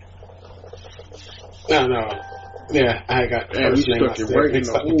 No. Yeah, I got we stuck it right in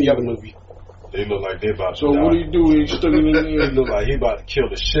the other movie. They look like they about to So die. what do you do when you stuck it in there? They look like he about to kill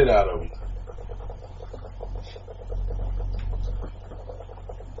the shit out of him.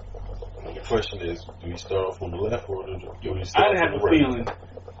 And the question is, do we start off on the left or do we start I'd off have on a the right?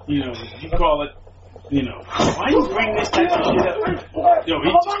 feeling, you call it, why you bring this type of shit up? Yo, he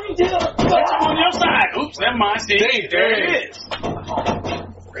just on your side. Oops, never mind. See, there it is.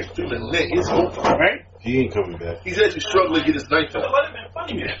 Right through the neck. It's open. Right? He ain't coming back. He's actually struggling to get his knife out.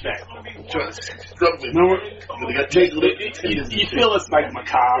 Give me that back. Struggling. You feel it's like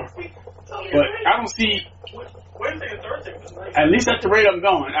macabre, but I don't see. At least at the rate I'm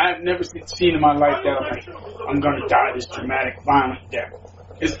going, I've never seen in my life that I'm going to die this dramatic, violent death.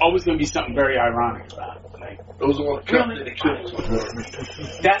 It's always going to be something very ironic about it. Like, those are all the cops that they killed.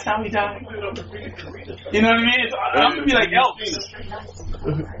 That's how he died. You know what I mean? I'm going to be like Elvis.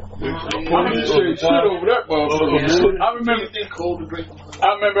 Shit over that motherfucker. I remember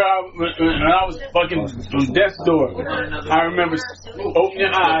when I was fucking from death's door. I remember open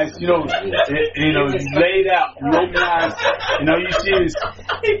your eyes, you laid out, you open your eyes, you see this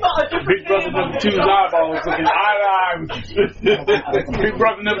Big Brother number 2's eyeballs looking eye to eye with you. Big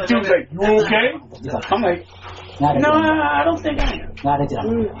Brother number 2's like, you okay? I'm like, no, I don't think I am.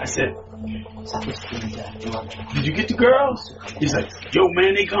 I said, did you get the girls? He's like, yo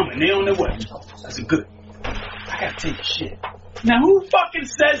man, they coming, they on their way. I said, good. I gotta take a shit. Now who fucking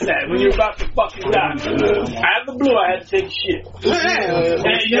says that when you're about to fucking die? Out of the blue, I had to take a shit.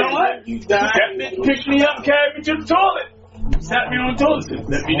 And you know what? That bitch picked me up and carried me to the toilet. Sat me on the toilet. Said,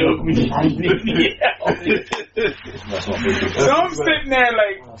 let me know if you need me out. So I'm sitting there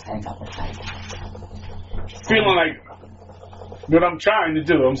like, feeling like what I'm trying to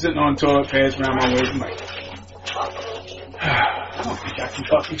do. I'm sitting on the toilet, pants around my waist. I'm like, I don't think I can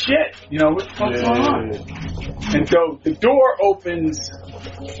fucking shit. What the fuck's going on? And so the door opens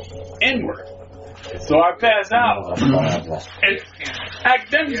inward. So I pass out. And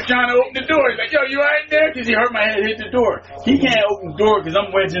Academic's trying to open the door. He's like, yo, you right there? Because he heard my head hit the door. He can't open the door because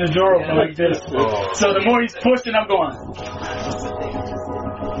I'm wedging the door open like this. So the more he's pushing, I'm going.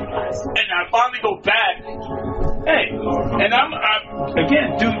 And I finally go back. Hey, and I'm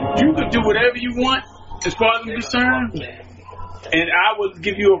again, dude, you can do whatever you want as far as I'm concerned, and I would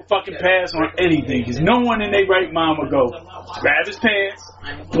give you a fucking pass on anything, because no one in their right mind would go grab his pants,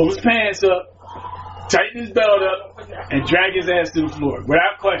 pull his pants up, tighten his belt up, and drag his ass to the floor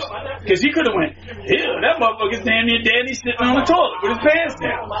without question. Because he could have went, ew, that motherfucker's damn near dead, he's sitting on the toilet with his pants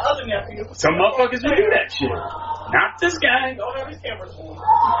down. Some motherfuckers would do that shit. Not this guy.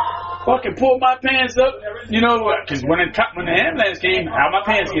 Fucking pulled my pants up. You know what? Because when the ambulance came, how my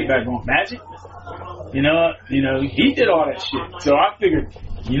pants get back on? Magic? You know, he did all that shit. So I figured,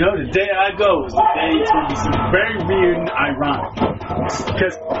 the day I go is the day it's going to be something very weird and ironic.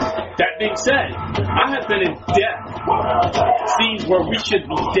 Because, that being said, I have been in death scenes where we should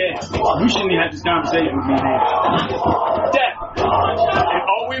be dead. We shouldn't even have this conversation with me now. Death. And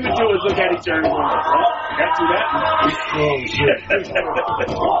all we would do is look at each other and go, got through that?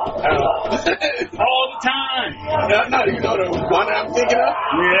 All the time. No, you know the one I'm thinking of?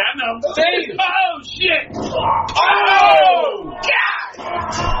 Yeah, I know. Say, oh, shit. Oh, God.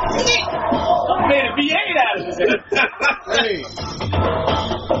 Made a V8 out of it.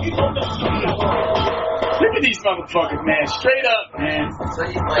 Look at these motherfuckers, man. Straight up, man.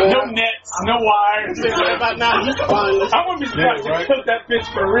 No nets, no wires. I wouldn't be surprised if they took that bitch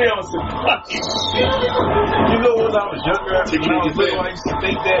for real and said, fuck you. You know, when I was younger, when I was little, I used to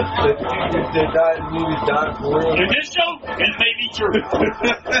think that the figures that died in movies died for real. In this show, it may be true.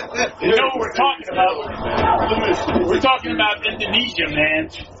 You know what we're talking about? We're talking about Indonesia,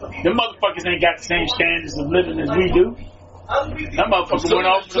 man. Them motherfuckers ain't got the same standards of living as we do. That motherfucker went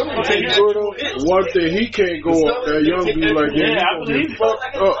off. One thing, he can't go up that young dude like that. Yeah, I believe it.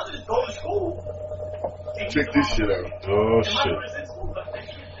 Fucked up. Check this shit out. Oh, shit.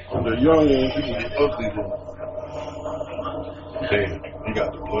 The young one, he can be ugly, bro. Damn, he got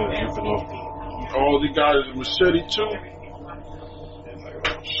the blood dripping off. All he got is a machete, too.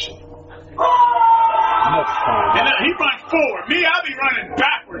 And he runs forward. Me, I'll be running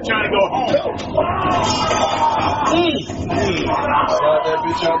backward trying to go home. Slide that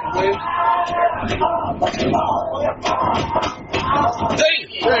bitch out the way. Damn.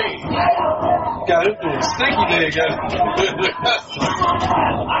 Got him doing stinky leg. I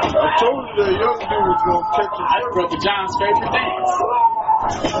told you that young dude was going to catch a That's Brother John's favorite dance.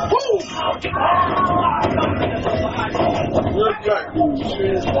 Woo! Real black dude,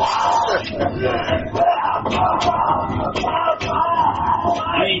 shit.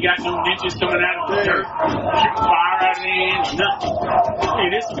 He ain't got no ninjas coming out of the dirt, shooting fire out of their hands, nothing. Hey,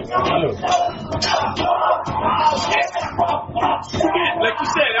 this is again, like you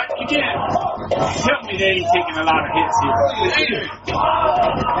said, you can't tell me they ain't taking a lot of hits here.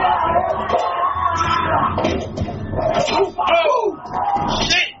 Oh,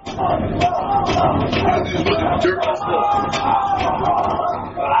 shit!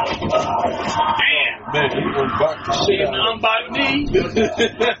 Damn! Man, he went back to shit out. Unbought knee.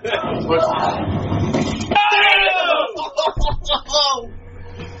 Oh!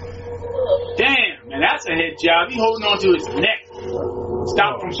 Damn, man, that's a head job. He holding on to his neck.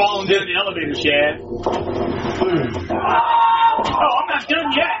 Stop from falling down the elevator shaft. Oh, I'm not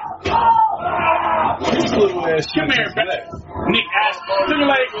done yet. This little ass shit. Come here, Nick Ashford. Looking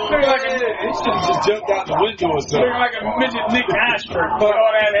like he should have just jumped out the window or something. Looking like a midget Nick Ashford with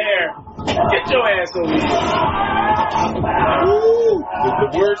all that hair. Get your ass over here. The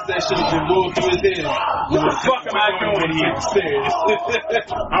words that should have been rolled through his head. What the fuck am I doing here?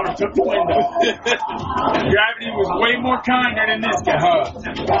 I would have took the window. Gravity was way more kinder than this guy.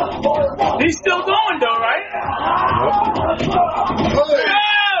 He's still going though, right?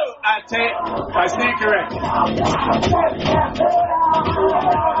 No! I stand corrected.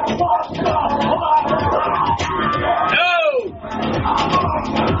 No!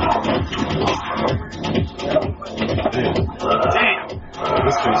 Damn.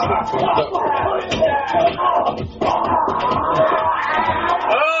 This face looks fucked up.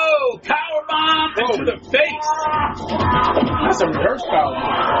 Oh, power bomb into the face. That's a reverse power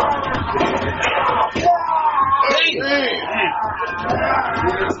bomb. Damn.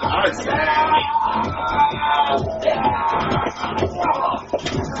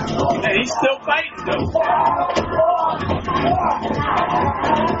 And he's still fighting though.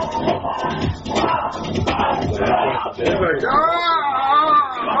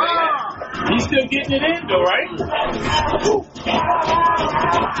 He's still getting it in though, right?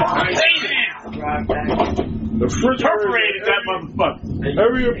 Damn. The perforated that motherfucker.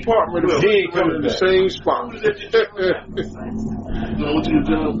 Every apartment is coming in the same spot. What you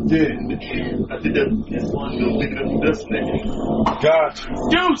done? Yeah. I did that. Gotcha.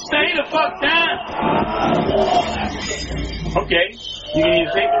 Dude, stay the fuck down. Okay. You can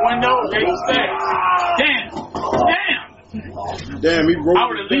either take the window or take the stairs. Damn, he rolled. I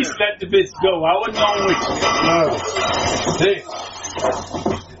would at least let the bitch go. I wasn't going with you. Damn.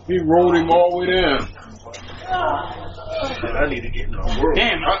 He rolled him all the way down. I need to get in the world.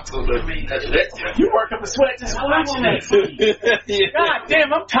 Damn. You work up a sweat just watching that. God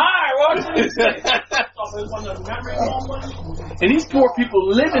damn, I'm tired watching this. And these poor people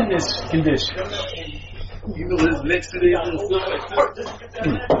live in this condition. You know, his next to the other stuff like that.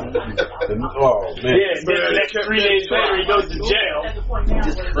 Oh, man. Yeah, then the next 3 days later he goes to jail.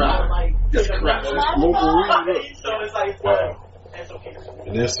 Just cry. Just cry. Wow.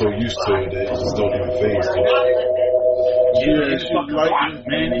 And they're so used to it, they just don't even phase them. Yeah, he's fucking block,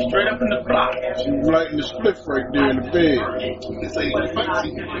 man. He's straight up in the block. She's lighting the spliff right there in the bed.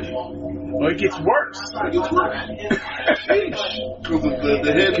 Well, it gets worse. The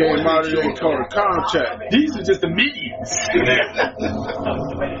head came out of there and called a contact. These are just the medians.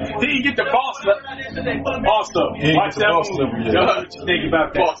 Then you get the boss level. Also, watch that movie. What you think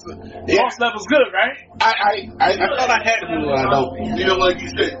about that? Boss level's good, right? I thought I had it, but I don't. You know, like you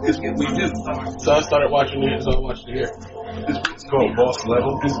said, So I started watching it. So I watched it here. It's called Boss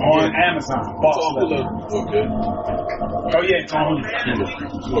Level. It's on Amazon. Boss level. Okay. Oh yeah, it's on Hulu.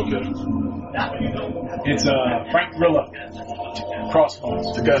 Okay. It's Frank Grillo.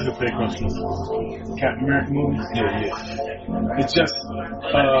 Crossbones. The guy who played Crossbones. Captain America movie. Yeah. It's just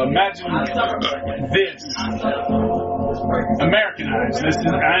imagine this Americanized.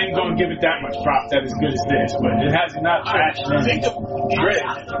 Listen, I ain't gonna give it that much props that as good as this, but it has enough traction in it.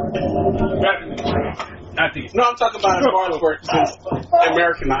 Better than Dread. I think. No, I'm talking about as far as for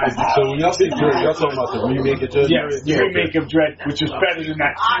Americanized. So when y'all see Dread, y'all talking about the remake of Dread? Yes, the remake of Dread, which was better than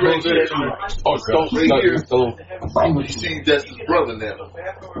that. Oh, Stone right here. You see, that's his brother now.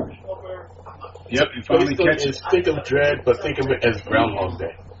 Yep, and finally catches. Think of Dread, but think of it as Groundhog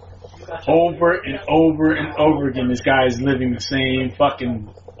Day. Over and over and over again, this guy is living the same fucking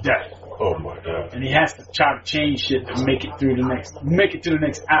death. Oh my God. And he has to try to change shit to make it to the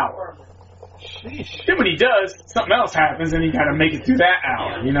next hour. Then when he does, something else happens and he gotta make it through that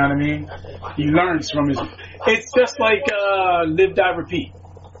hour. You know what I mean? He learns from his. It's just like Live, Die, Repeat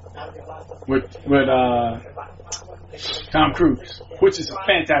with Tom Cruise, which is a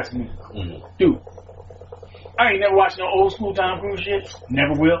fantastic movie. Mm-hmm. Dude, I ain't never watched no old school Tom Cruise shit.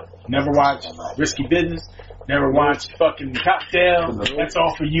 Never will. Never watched Risky Business. Never watched fucking Cocktail. That's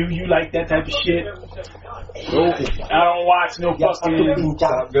all for you. You like that type of shit. I don't watch no fucking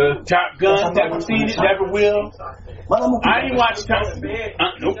Top Gun. Never seen it. Never will. I ain't watched Tom Cruise.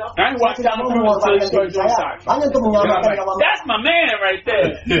 Nope. I ain't watched Tom Cruise until he started doing sci-fi. That's my man right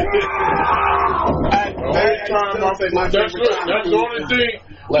there. That's the only thing.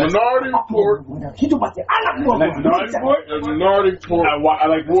 Minority Report. Minority Report. I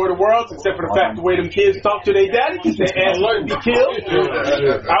like War of the Worlds, except for the fact the way them kids talk to their daddy, because their ass would be killed.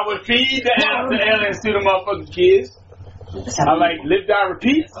 I would feed the aliens to the motherfucking kids. I like Live, Die,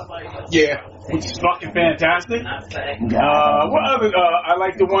 Repeat. Yeah. Which is fucking fantastic. What other? I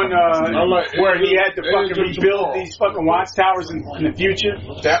like the one where he had to fucking rebuild these fucking watchtowers in the future.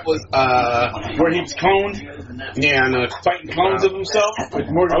 That was where he was cloned. Yeah, I know. Fighting clones of himself. With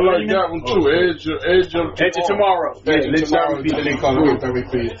Morgan I like Freeman. that one too. Edge of Tomorrow. Yeah, Live, Die, Repeat. They call it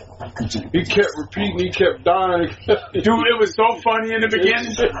Repeat. He kept repeating. He kept dying. Dude, it was so funny in the beginning.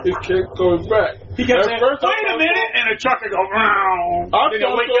 He kept going back. He kept saying, "Wait a minute," and the trucker go round. I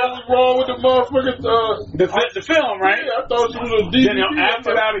thought what was wrong with the motherfucker. The film, right? Yeah, I thought it was a DVD. Then he'll act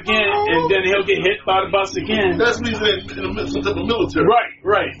it out again, and then he'll get hit by the bus again. That's when he's in the military.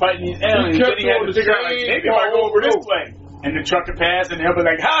 Right. Fighting these aliens. Then he had to figure out, like, maybe if I go over this way, and the trucker pass, and he'll be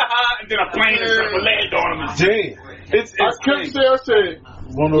like, "Ha ha," and then a plane will land on him. Damn. It's I kept saying, I said,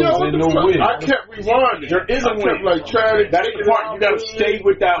 one of those ain't no win. I kept rewinding. There is a win. Like trying to. That's the part. You got to stay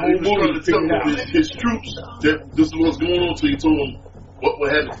with that whole movie to figure it out. His troops that this is what's going on, so he told them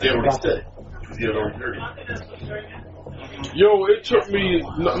what happened. They already said. He had already heard it. Yo, it took me,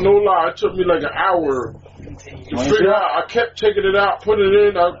 no lie, it took me like an hour to figure out. I kept taking it out, put it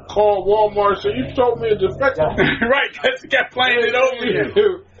in. I called Walmart and said, "You told me it's defective." Right, because he kept playing it over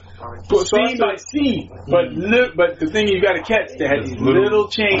again. Scene by scene, but the thing you got to catch, they had these little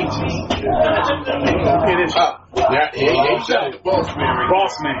changes. Okay, this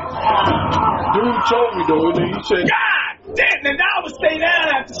Boss man. Dude told me though, and then he said, "God damn, then I would stay down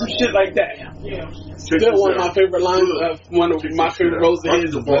after some shit like that." Still one of my favorite lines. One of my favorite roles of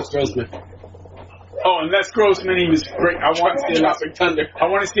his is Les Grossman. Oh, and Les Grossman, he was great. I want to see Tropic Thunder. I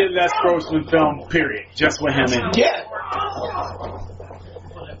want to see a Les Grossman film. Period. Just with him in it. Yeah.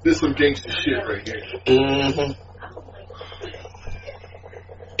 This some gangster shit right here. Mm-hmm.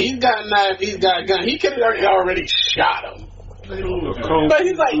 He's got a knife, he's got a gun. He could have already shot him. But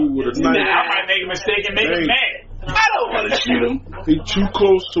he's like, I might make a mistake and make him mad. I don't want to shoot him. He's too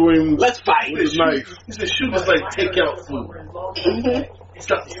close to him. Let's fight. With a knife. He said shoot is like takeout food.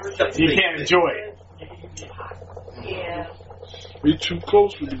 You can't enjoy it. He's too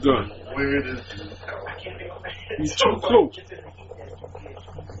close with the gun. Where it is. He's too close.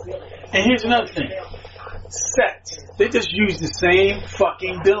 And here's another thing. Sets. They just use the same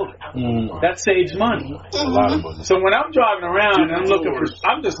fucking building. That saves money. A lot of money. So when I'm driving around and I'm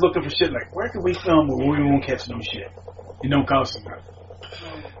just looking for shit like, where can we film where we won't catch no shit? It don't cost us nothing.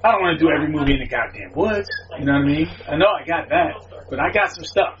 I don't want to do every movie in the goddamn woods. You know what I mean? I know I got that, but I got some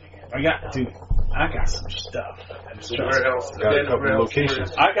stuff. I got some stuff. Somewhere else. Got a couple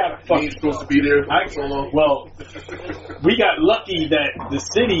locations. I got a fucking supposed to be there so long. Well, we got lucky that the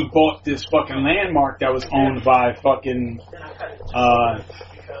city bought this fucking landmark that was owned by fucking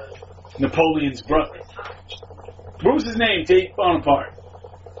Napoleon's brother. What was his name? Tate Bonaparte.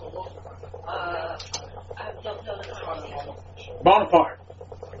 Bonaparte.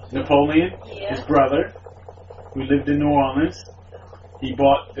 Napoleon, his brother, who lived in New Orleans. He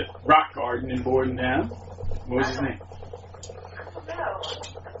bought the rock garden in Bordentown. What was his name?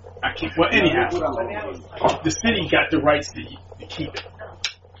 I can't. Well, anyhow, the city got the rights to keep it,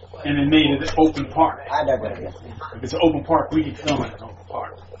 and it made it an open park. If it's an open park, we can film it in an open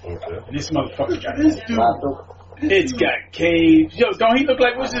park. Okay. And this motherfucker got this dude. It's got caves. Yo, don't he look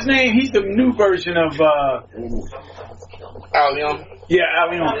like, what's his name? He's the new version of Allium. Yeah,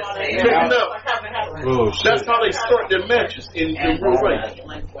 Allium. Oh, that's how they start their matches in real life.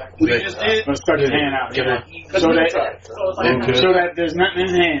 They just did. Let's start your hand out. So that there's nothing in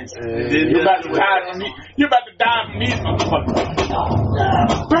his hands. You're about to die from me. You're about to die from me, motherfucker.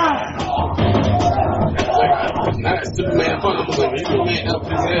 Not Superman fun. He's gonna man up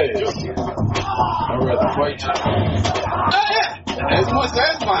his head. I'd rather fight you. That's more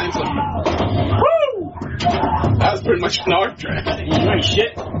satisfying to me. Woo! That was pretty much an art track. You ain't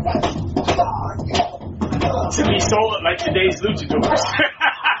shit. To be sold like today's luchadors.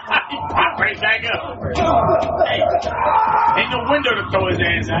 He popped right back up. Hey, ain't no window to throw his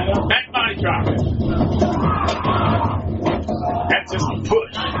hands at. Back body drop. That's just a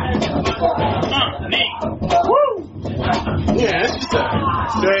push. Knee. Woo! Yeah, that's just a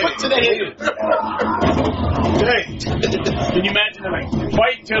foot to the head. Can you imagine it like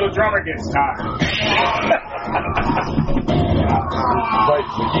fight till the drummer gets tired? Fight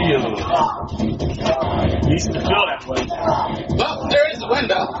for years. Needs to fill that place. Well, there is a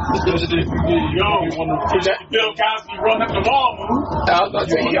window. Yo, Bill Cosby run up the wall, man. I was about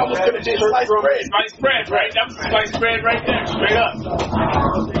to say, he almost could have did sliced bread. Sliced bread, right? That was sliced bread right there, straight up.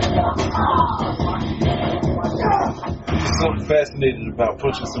 There's something fascinating about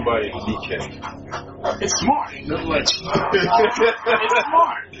punching somebody in the kneecap. It's smart. It's smart.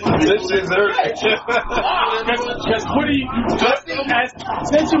 This is Because what are you,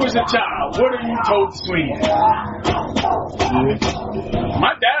 since you was a child, what are you told to swing at?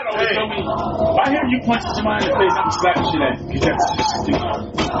 My dad always told me, if I hear you punching somebody in the face, I'm going to slap the shit at you. Because that's just stupid.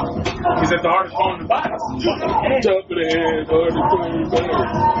 Because that's the hardest bone in the body. Top of the head, hardest bone in the body.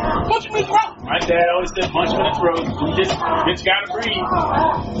 Punch him in the throat. My dad always said, punch him in the throat. You just gotta breathe.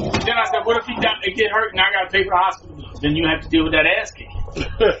 Then I said, what if he get hurt and I gotta pay for the hospital? Then you have to deal with that ass kick.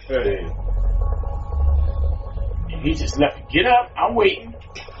 And he just left it. Get up. I'm waiting.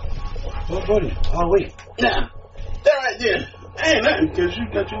 Oh, buddy. I'll wait. Nah, that right there. Ain't nothing. Because you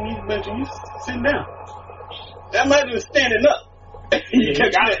got your knees bent and you sitting down. That might have been standing up. You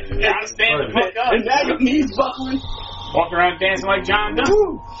gotta stand the fuck up. And now your knees buckling. Walk around dancing like John Dunn.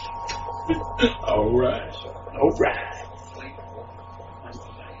 All right.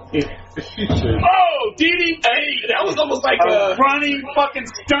 Oh, DDT! That was almost like a running fucking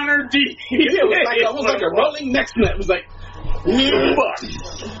stunner DDT. It was like almost like a rolling neck snap. It was like, fuck.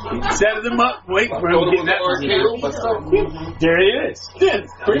 Set them up, wait for him to get that. There he is. Yeah,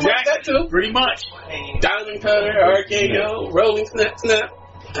 pretty much that too. Pretty much. Diamond cutter, RKO, rolling snap,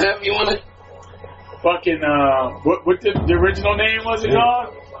 however you want to. Fucking, what the original name was it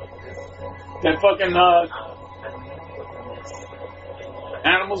called? That fucking,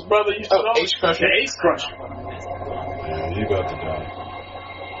 Animal's brother used to know? Ace Crusher. The Ace Crusher. Yeah, he about to die.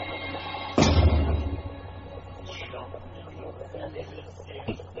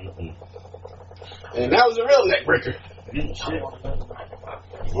 And that was a real neck breaker.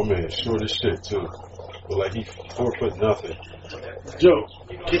 My man short as shit too. But like he 4 foot nothing. Joe,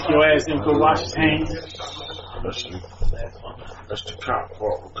 kick your ass in, go wash his hands. That's the cop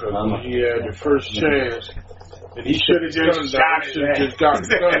fault because he had the first chance and he should have just shot his ass. Just got the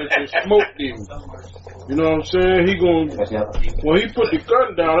gun and just smoked him. You know what I'm saying? When he put the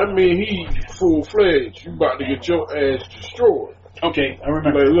gun down, that mean he full fledged. You about to get your ass destroyed. Okay, I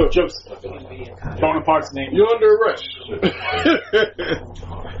remember. Like, look, Joseph Bonaparte's name. You're under arrest.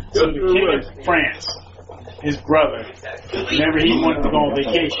 So the king of France, his brother, whenever he wanted to go on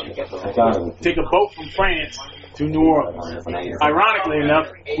vacation, take a boat from France to New Orleans. Ironically enough,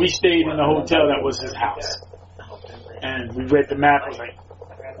 we stayed in the hotel that was his house. And we read the map, was like,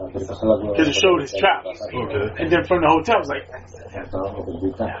 because it showed his travels. Okay. And then from the hotel, I was like,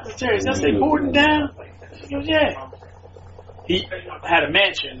 Terry, is that say boarding down? He goes, yeah. He had a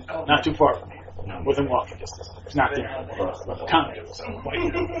mansion not too far from here, within walking distance. It's not there, condo, so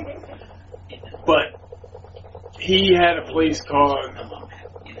but he had a place called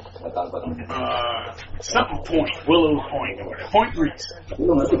something Point, Willow Point, or whatever. Point Breeze.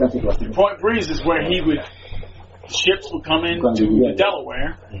 Point Breeze is where ships would come into the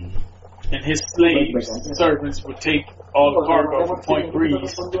Delaware, and his slaves, servants, would take all the cargo from Point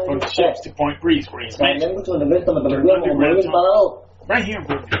Breeze, from the ships to Point Breeze, where he's mentioned. Right here in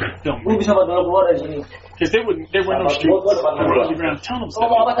Brooklyn, because there were no streets, there were underground tunnels.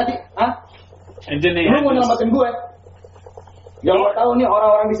 And then they had this. Yang gua tahu nih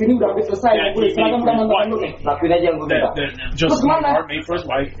orang-orang di sini udah habis selesai kulit seragam kan nonton lu nih. Lakuin aja yang gua minta. Just my heart made for his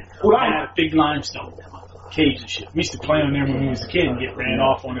wife. Had a big limestone cage and shit. We used to play on there when we was a kid and get ran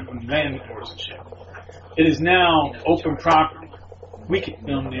off on it from the landlords and shit. It is now open property. We can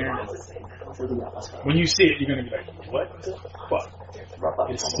film there. When you see it, you're gonna be like, what the fuck?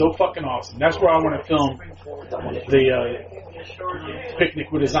 It's so fucking awesome. That's where I want to film the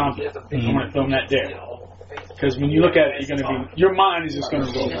picnic with a zombie. I want to film that there. Because when you look at it, your mind is just going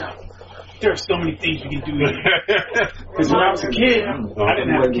to go, there are so many things you can do here. Because when I was a kid, I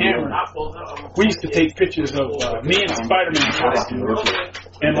didn't have a camera. We used to take pictures of me in Spider-Man costume,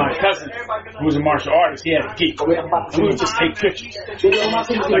 and my cousin, who was a martial artist, he had a geek. We would just take pictures.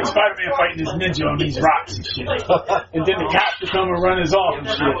 Like Spider-Man fighting his ninja on these rocks and shit. And then the cops would come and run us off and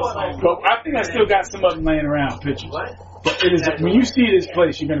shit. But I think I still got some of them laying around, pictures. But it is, when you see this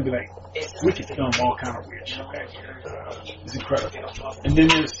place, you're going to be like, we can film all kind of weird shit back here. It's incredible. And then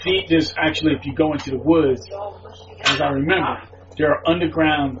there's actually, if you go into the woods, as I remember, there are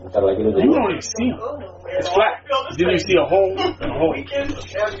underground, you don't even see them. It's flat. Then you see a hole and a hole. You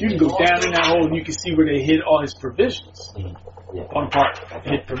can go down in that hole and you can see where they hid all his provisions. On part,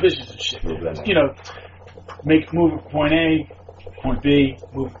 hid provisions and shit. You know, move from point A, point B,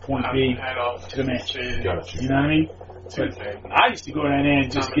 move from point B to the mansion. You know what I mean? But I used to go down there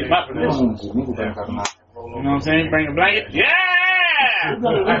and just get my provisions. You know what I'm saying? Bring a blanket. Yeah!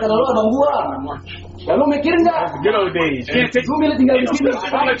 Lalu mikir nggak? Good old days. Can't take Gue milih tinggal di sini.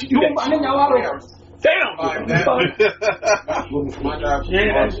 I'll let you do that. Aneh nyawa lo. They don't do that. Gue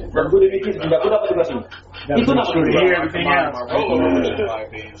mikir juga gue dapat juga sini. Itu nak to hear everything else.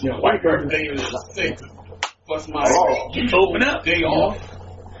 White birthday is plus my you open up. Day off.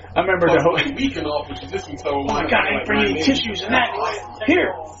 I remember the whole weekend off, which is this week. So oh my God, I ain't bringing any tissues and that.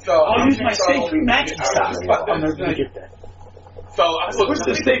 Here, I'll use my Stay Free Maxi stock. I'm never gonna get that. So I was what's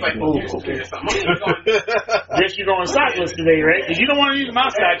the Stay Free? Oh, okay. Guess you're going cyclist today, right? Because you don't want to use my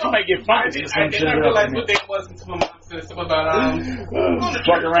side, you might get fungus or some shit. I realized what day it was until my mom said something about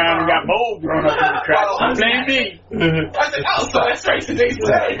fuck around and got mold growing up in the cracks. Blame me. I said, oh, so that's right today's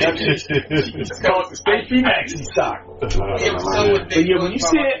today. It's called the Stay Free Maxi stock. But yeah, when you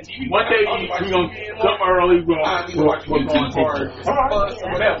see it, one day we're gonna come early. We're going to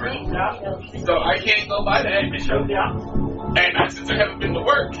whatever. So I can't go by that. And since I haven't been to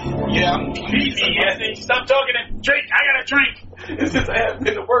work, yeah, I'm easy. Yeah, stop talking and drink. I gotta drink. And since I haven't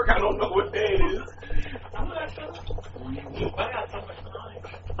been to work, I don't know what day it is.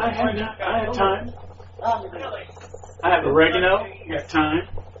 I have time. I have oregano. I got thyme.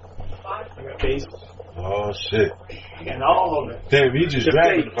 I got basil. Oh shit! I got all of it. Damn, he just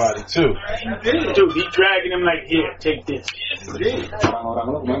dragging the body too. Dude, he dragging him like, here, take this.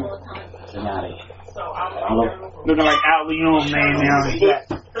 Looking like Al Leon, man, now he's back.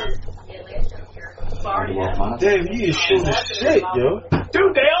 Damn, he is short as shit, yo.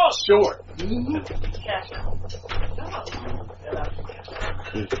 Dude, they all short.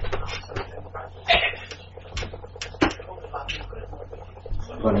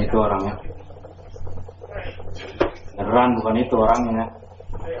 Bukan itu orangnya. Beneran bukan itu orangnya.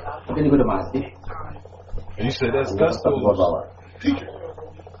 Mungkin juga udah mati. You said that's the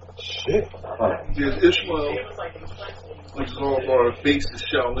shit. There's Ishmael, which is all of our basis,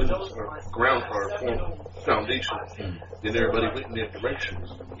 Shaolin, ground for our foundation. Then everybody went in their directions.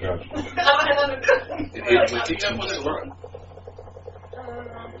 And it went to run.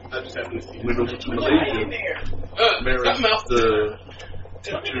 I just happened to see went over to Malaysia, married the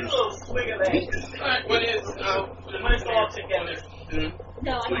teacher's niece. What is all together? So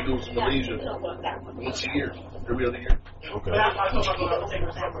he goes to Malaysia once a year, every other year. Okay. I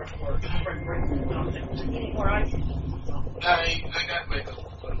got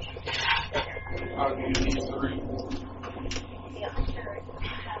my I'll give you these 3.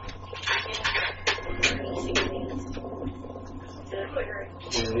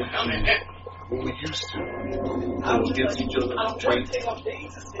 When we used to go against each other, fight, I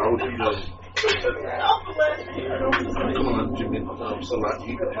would do that. Come on, Jimmy. So like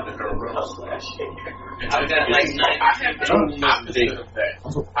you can do the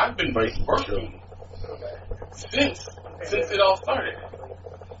I've been working since it all started.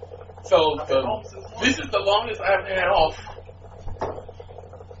 So this is the longest I've had off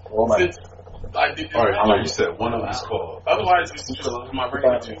since I did this. All right, like you said, one of them is called. Otherwise, it's just my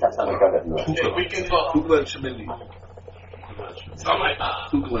regular team. We can go. So I'm like,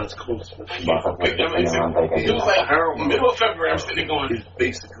 Kuglan's close. it was like middle of February. I'm sitting there going, it's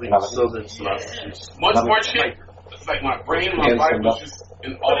basically southern sausages. Once more shit. It's like my brain, my body was just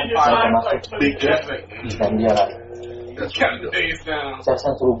in all 5 big cat. That's counting the days down.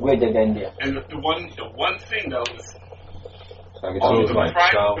 And the one thing though was so like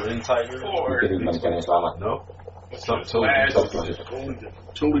Shaolin Tiger. No. Something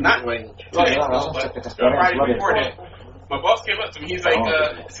totally not range. Right before that, my boss came up to me. He's like,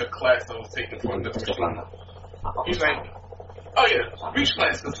 it's a class I was taking for the machine. He's like, oh yeah, reach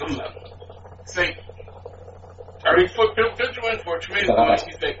class. He's like, are you vigilant for tremendous noise?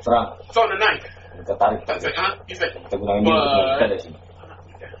 He's like, it's on the 9th. I was like, huh? He's like, but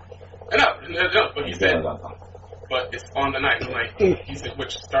he said, but it's on the 9th. I'm like, he said,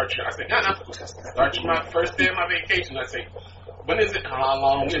 which starts your, I said, no, starts my first day of my vacation. I say, when is it? How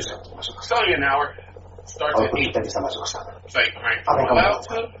long is it? It's only an hour. Starts at 8. It's like, all right, I'm allowed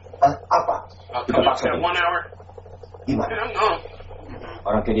to. I'll come up in 1 hour. And I'm gone.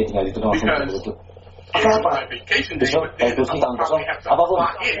 Because it's my vacation day, but then I'll probably have to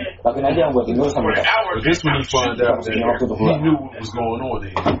clock in for an hour. But this when you find out that he knew what was going on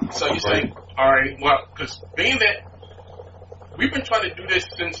there. So you say, all right, well, because being that we've been trying to do this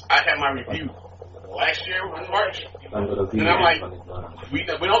since I had my review last year in March, and I'm like, we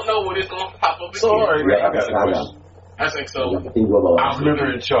don't know when it's gonna pop up again. So all right, I got a question. I was like, so I was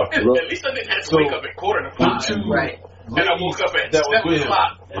Liver and chocolate. At least I didn't have to wake up at 4:45. Right. And I woke up at 7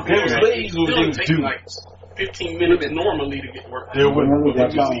 o'clock. There was ladies who didn't do like 15 minutes normally to get work. There was leaving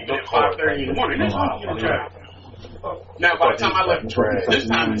at 5:30 in the morning. Now by the time I left this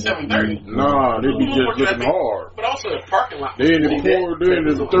time at 7:30. Nah, they be just looking hard. But also the parking lot. They in the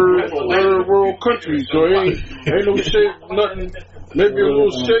third world country, so ain't no shake, nothing. Maybe a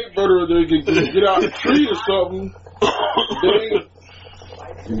little shake butter they can get out the tree or something.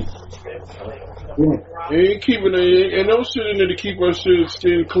 They ain't keeping it, and no shit in there to keep our shit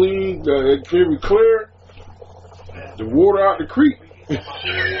skin clean, very clear. The water out the creek.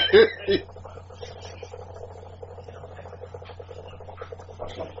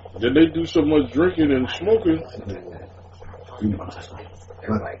 Then they do so much drinking and smoking.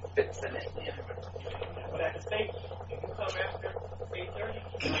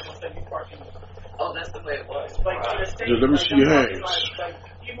 Oh, that's the way it was. Let me see your hands.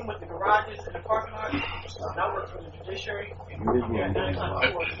 Even with the garages and the parking lot, I work for the judiciary. I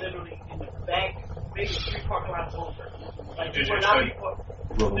work literally in the back, maybe 3 parking lots over. Like, the judiciary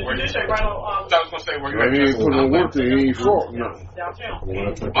right on. I was gonna say where he ain't putting no work there. He ain't fault nothing. Downtown.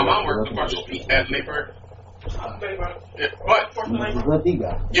 My mom worked across the street at Labor. But Labor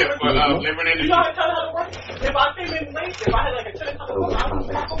Nation. You know how to work? If I came in late, if I had like a 10 o'clock, I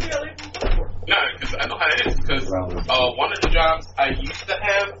would not gonna be a Labor. No, because I know how it is. Because one of the jobs I used to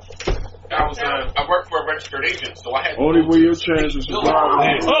have, I worked for a registered agent, so I had only way your chance is to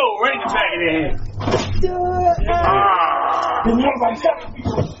survive. Oh, right in the back of the head.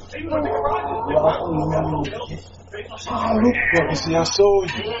 See, I saw you.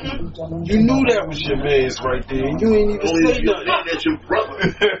 You knew that was your man's right there. You ain't even say nothing. That's your brother.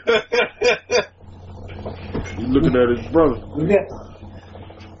 You looking at his brother.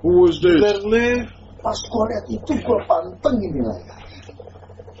 Who was this? Let him live. Pas gua lihat itu gua panteng ini lah.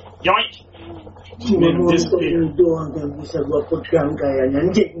 Yoink. Cuma nonton doang yang bisa gua pegang kayak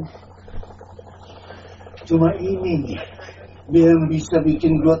anjing. Cuma ini yang bisa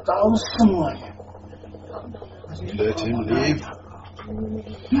bikin gua tahu semuanya. Let him live.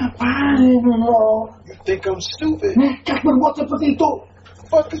 Ngapain lo? You think I'm stupid? Nekat berbuat seperti itu.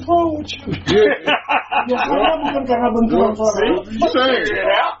 What is wrong with you? Ya karena bukan karena benturan suara.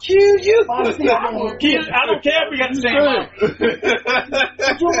 I'll kill you. I don't care if we got the same mom.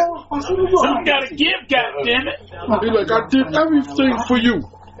 Some gotta give, goddammit. Be like, I did everything for you.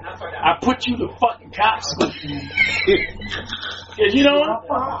 I put you to fucking cops. Yeah, you know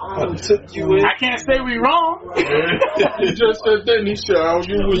what? I took you in. I can't say we wrong. He just said then he said, oh,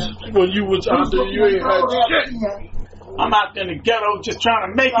 when you was out there, you ain't had shit. I'm out there in the ghetto just trying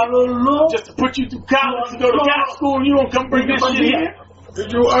to make it, just to put you through college, to go to cop school, and you don't come bring this shit here.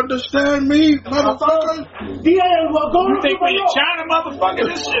 Did you understand me, motherfucker? You think we in China, motherfucker?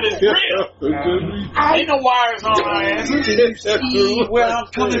 This shit is real. Ain't no wires on my ass. See where I'm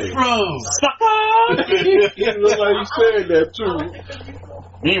coming from. Sucker! It looked like you said that too.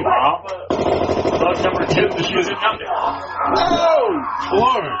 Meanwhile, bug number 2, the shoes are coming. No!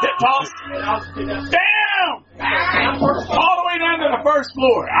 Floor. Hit toss. Damn! All the way down to the first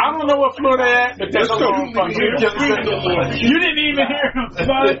floor. I don't know what floor they at, but that's okay. You didn't even hear him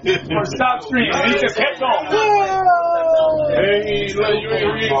buzz or stop screaming. He just kept going. Hey, you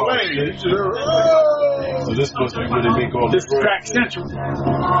ain't waiting. So this supposed to be where they make all this. This is Crack Central.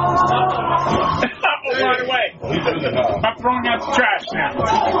 Oh, by the way, I'm throwing out the trash now.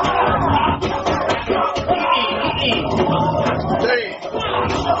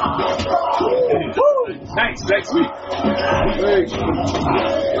 Thanks, next week. Thanks.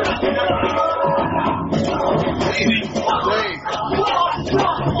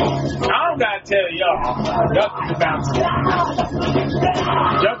 I don't gotta tell y'all, Justin the bouncer.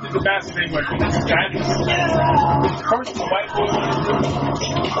 Justin the bouncer ain't working. First, the white boy,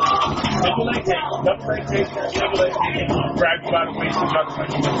 double leg take, grab you by the waist and jump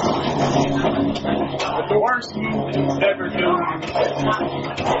like you. But the worst move you ever do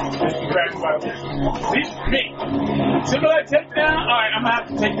is grab you by the waist. See, me. Single leg takedown, alright, I'm gonna have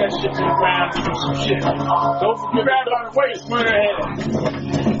to take that shit to the ground and do some shit. Don't forget grab by the waist, put her head in.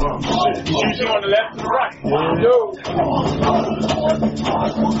 It's usually on the left and the right. Yo.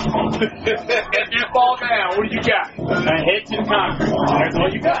 If you fall down, what do you got? A head to the concrete. That's all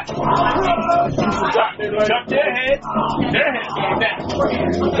you got. Drop their head going down.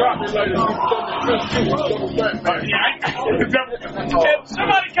 Drop it like If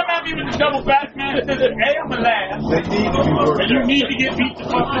somebody come at me with a double back, man, it says, hey, I'm gonna laugh. And you need to get beat the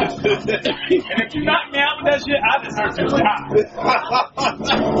fuck up. And if you knock me out with that shit, I deserve to die.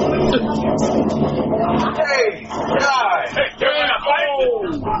 Hey, guy. Hey, turn that fight.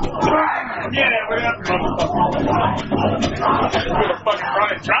 Yeah, whatever. You're gonna fucking run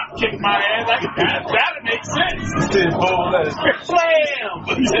and drop kick my ass. That'd make sense. Slam!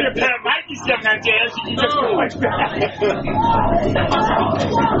 You see a pair of Nikes coming out your ass, you can just go like that.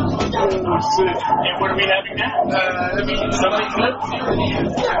 And what are we having now? Something good?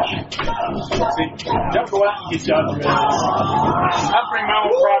 See, don't go out and get y'all the rest. I bring my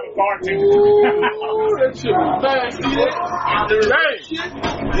own private bar too. Ooh, that shit was nasty.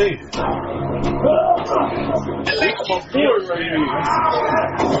 Hey.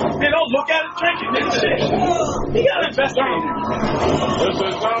 They don't look at it drinking this shit. You gotta invest on it.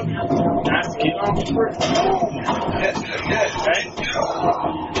 That's the key. Right?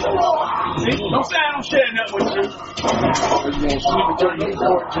 See? Don't say I don't share nothing with you.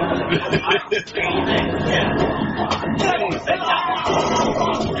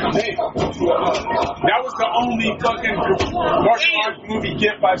 That was the only fucking martial arts movie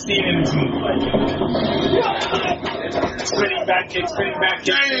gift I've seen in this movie. Spinning back kick.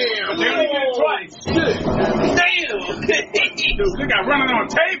 Damn! But they only did it twice. Damn! Dude, they got running on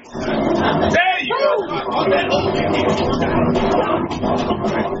tape. There you go.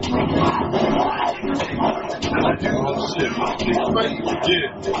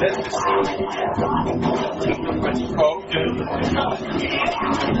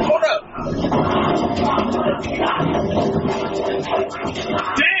 Hold up.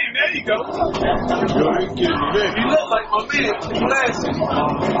 Damn, there you go. He look like my man with the glasses.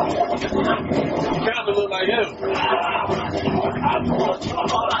 He kind of look like him.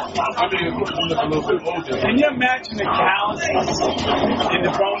 I mean, of course, he look a little bit older. Can you imagine the calluses and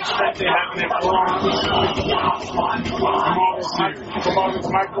the bone strength they have in their forearms? From all this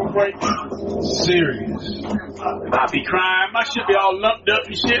micro breaks? Serious. I'd be crying. My shit be all lumped up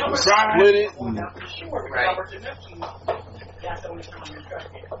and shit. Crying. Split it.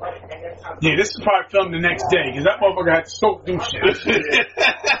 Yeah, this is probably filmed the next day because that motherfucker had to soak through shit. It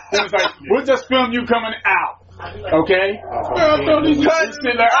was like, we'll just film you coming out. Okay?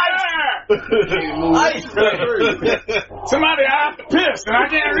 Somebody I have to piss and I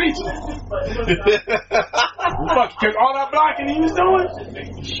can't reach it. Fuck, because all that blocking he was doing.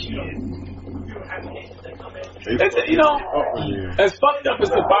 You know, as fucked up as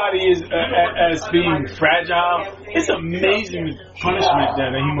the body is as being fragile, it's amazing the punishment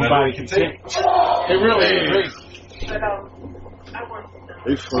that a human body can take. It really is.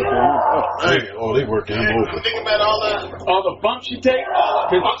 They fucking up. Oh, they working him over. Think about all the bumps you take.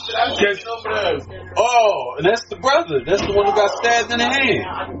 Oh, and that's the brother. That's the one who got stabbed in the hand.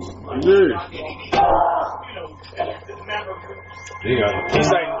 Yeah. He's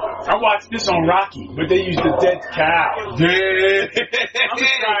like, I watched this on Rocky, but they used the dead cow. Yeah. I'm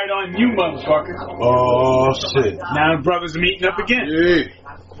gonna try it on you, motherfucker. Oh shit. Now the brothers are meeting up again.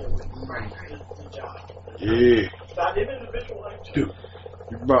 Yeah. Dude,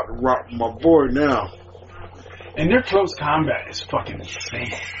 you about to rock my boy now. And their close combat is fucking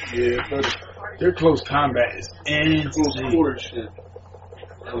insane. Yeah, buddy. Their close combat is insane. Shit.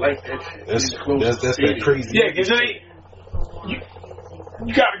 I like that shit. That's that crazy. Yeah, because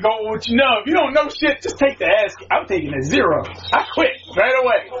you gotta go with what you know. If you don't know shit, just take the ass. I'm taking a 0. I quit right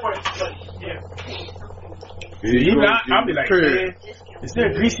away. I'll be like, man, is there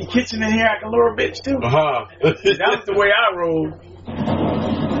a greasy kitchen in here I can lure a bitch to? That was the way I rolled.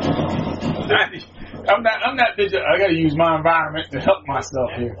 I'm not bitch. I gotta use my environment to help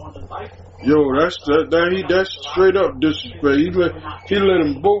myself here. Yo, that's straight up disrespect. He let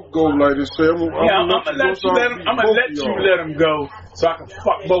them both go like this. I'm gonna let you let them go so I can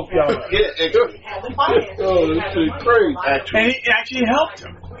fuck both y'all up. Oh, this shit crazy. And he actually helped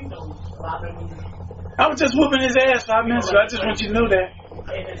him. I was just whooping his ass 5 minutes ago. I just want you to know that.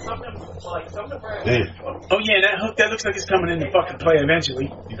 Damn. Oh yeah, that hook that looks like it's coming into fucking play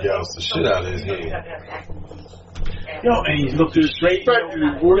eventually. He got the shit out of his head. Yo, and he's looking straight. Yo, I'm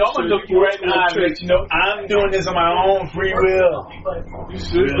gonna look you right in the eye and let you know I'm doing this on my own free will. He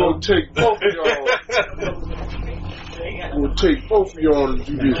said it's gonna take both of y'all. We'll take both of y'all to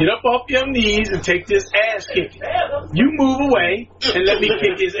do this. Get up off your knees and take this ass kicking. You move away and let me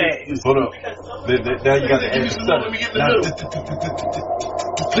kick his ass. Hold up. Now you got the ass stutter.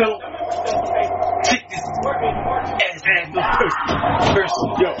 So, take this ass first.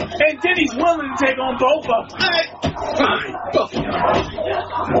 Yo. And then he's willing to take on both of them. Fine. Both of them.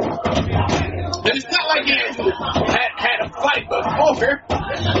 And it's not like he had a fight before.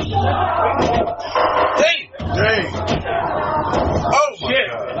 Damn. Oh, shit.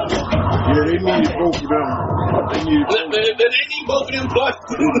 Yeah, they needed both of them. They need both of them plus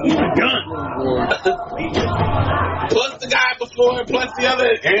the gun. Plus the guy before and plus the other.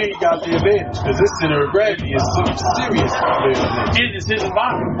 And he got the advantage because this center of gravity is some serious. And it's his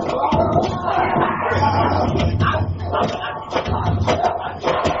environment.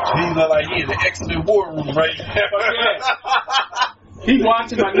 He look like he in the X-Men war room right now. He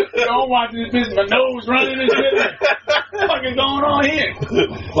watching I'm watching this business, my nose running and shit. What the fuck is going on here?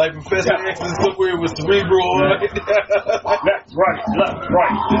 Like Professor X's somewhere with cerebral. Left, right.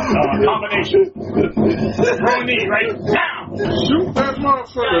 Combination. Throw a knee right now. Shoot that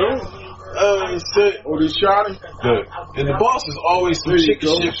motherfucker. Shit. Oh, they shot him? Good. And the boss is always some chicken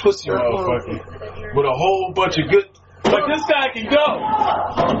shit pussy motherfucker. With a whole bunch of good. But this guy can go.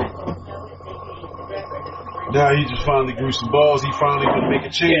 Now he just finally grew some balls. He finally gonna make a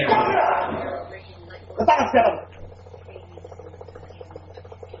change.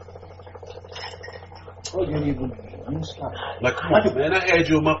 Like, come on, man. I had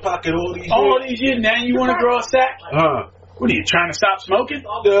you in my pocket all these years. Now you want to grow a sack? What are you trying to stop smoking?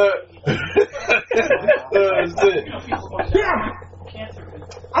 That's it.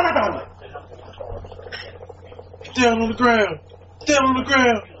 Down on the ground. Down on the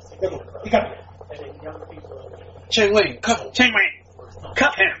ground. Cheng Wang, cuff him. Cheng Wang,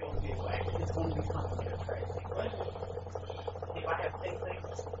 cuff him.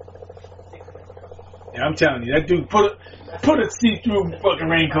 Yeah, I'm telling you, that dude put a see-through fucking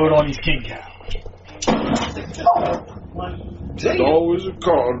raincoat on his king cow. It's always a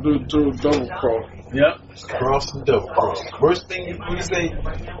call, double cross. Yep. Cross and double cross. Worst thing you say.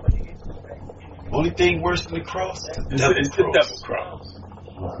 Only thing worse than the cross is the double cross.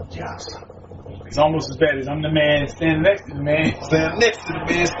 It's almost as bad as I'm the man standing next to the man. Standing next to the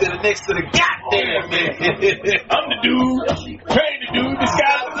man, standing next to the goddamn man. I'm the dude, paying the dude, this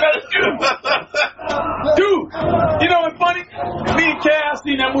guy's another dude. Dude, you know what's funny? Me and Cal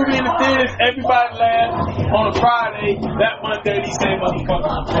seen that movie in the theaters, everybody laughed on a Friday. That Monday, these same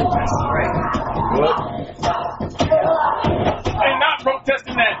motherfuckers were protesting. And not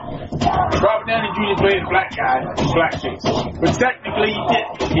protesting that Robert Downey Jr. played a black guy in blackface. But technically he did.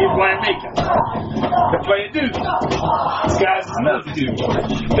 He was wearing makeup. To play a dude. This guy's another dude.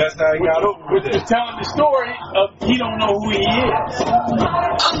 That's how he got over with it. Just telling the story of he don't know who he is.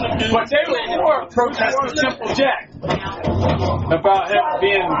 But they were more protesting Simple Jack about him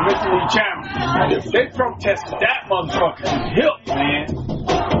being mentally challenged. They protested that motherfucker to help, man.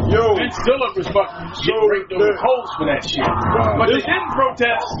 Yo, Stiller was fucking getting raped over coals for that shit. But they didn't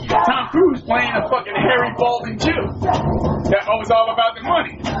protest Tom Cruise playing a fucking hairy balding Jew. That was all about the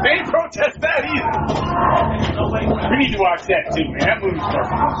money. They didn't protest that either. We need to watch that too, man. That movie's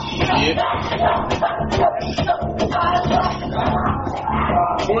perfect.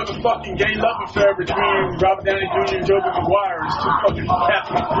 Or the fucking gay love affair between Robert Downey Jr. and Tobey Maguire is two fucking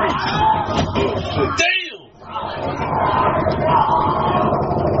Catholic priests. Damn!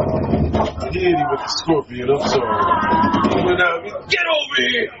 He hit him with the scorpion, I'm sorry. Get over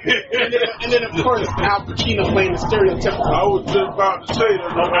here! and then of course, Al Pacino playing the stereotypical. I was just about to say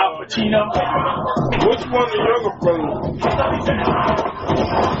that. Al Pacino? Which one of the younger brothers? I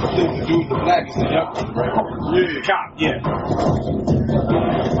think the dude in the black is the younger, right? Yeah. The cop, yeah.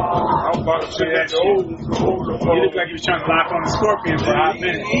 I was about to say that. The older He looked like he was trying to lock on the scorpion for 5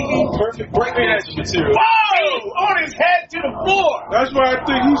 minutes. Perfect breakdance material. Whoa! On his head to the floor! That's why I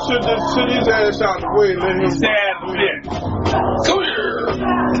think he should just sit his ass out the way and let him. Stay out of the Come here!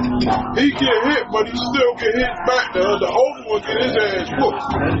 He get hit, but he still get hit back. The older one get his ass whooped.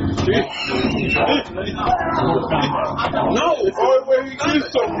 No! The only way he gets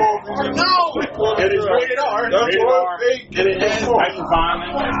something off is if And it's rated R. That's why and it has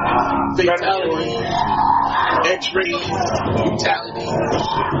violence, fatality, X-rays, brutality.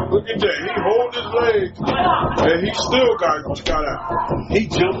 Look at that. He hold his leg and he still got out. He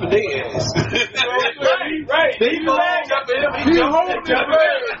jumping their ass. Right. He jumping him. He holding his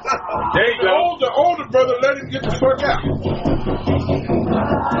leg. There you go. The older brother let him get the fuck out.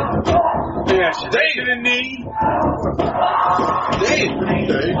 Yeah, stay to the knee. Damn.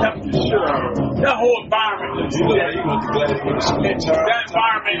 He tapped the shit out of him. That whole environment looks that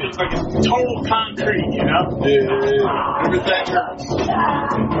environment looks like it's total concrete, you know? Yeah. Everything hurts.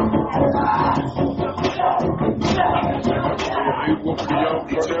 He whooped the young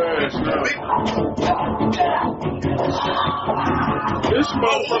brother ass now. This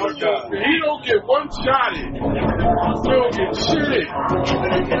motherfucker, he don't get one shot in. He don't get shit in.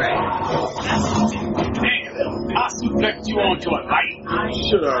 Damn, I suplex you onto a light.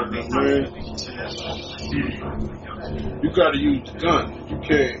 Shit out of him, man. You gotta use the gun. You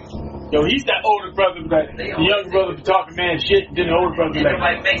can't. Yo, he's that older brother that the younger brother be talking mad shit, and then the older brother be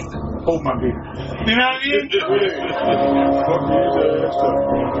like, hold my baby. You know what I mean?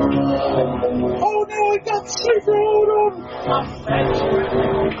 Oh no, I got the sleeper, hold on.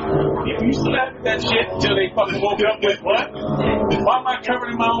 If you slapped that shit until they fucking woke up with what? Why am I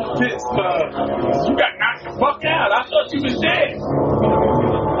covered in my own piss? You got knocked the fuck out. I thought you was dead.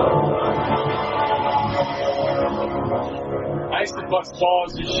 I used to bust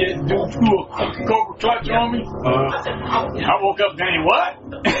balls and shit and do a Cobra Clutch on me. I woke up saying, what?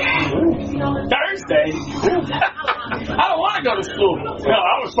 Thursday? I don't want to go to school. No,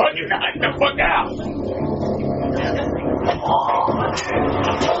 I was fucking knocked the fuck out.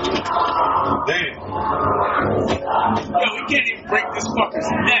 Damn. Yo, we can't even break this fucker's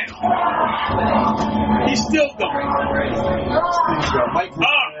neck. He's still going.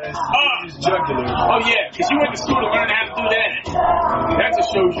 Oh yeah, because you went to school to learn how to do that. That just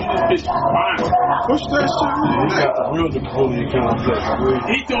shows you this bitch is fine. Push that shit. He got the real Napoleon complex.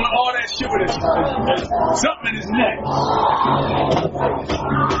 He's doing all that shit with his something in his neck.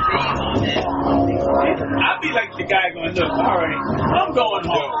 I'd be like the guy going, look, all right, I'm going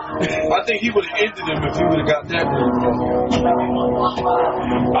home. I think he would have ended him if he would have got that real wrong.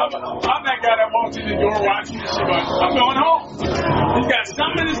 I'm that guy that walks in the door watching this shit going, I'm going home. He's got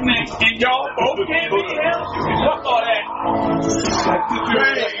something in his neck, and y'all both can't be held. Fuck all that.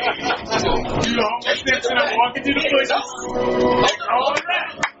 You know, and I'm walking to the bushes. Like all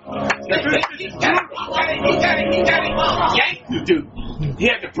that. He got it. Yanked the dude. He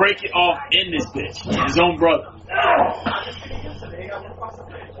had to break it off in this bitch. His own brother.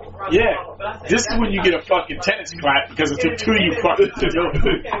 Yeah. This is when you get a fucking tennis clap because it took two of you fucking to do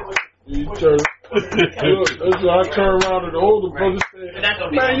it. That's why I turn around and the older brother said,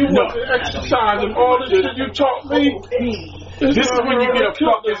 man, you wasn't exercising all this shit you taught me. This is when you get a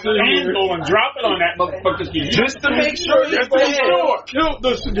fucking angle and drop it on that motherfucker just to make sure it's dead. Killed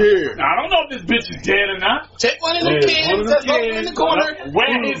this in here. I don't know if this bitch is dead or not. Take one of them cans that's open in the corner.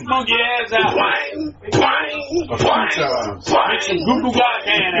 Wham his monkey ass out. Make some Google God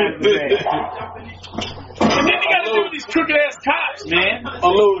hand out of his ass. And then you gotta do with these crooked ass cops, man.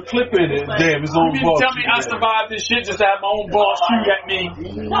 Unload a clip in it. Damn, his own You boss. tell me I survived this shit just to have my own boss shoot at me.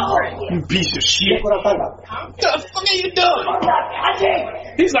 You piece of shit. What the fuck are you doing?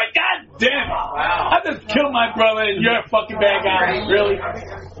 He's like, God damn it. I just killed my brother and you're a fucking bad guy. Really?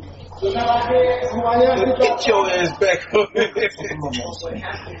 Get your ass back over here.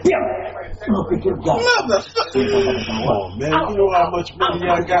 Come on, man. You know how much money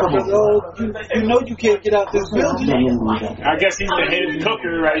I got, brother. You know you can't get out this building. I guess he's the head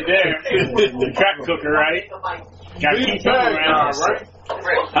cooker right there. The crack cooker, right? Got to keep him around, right?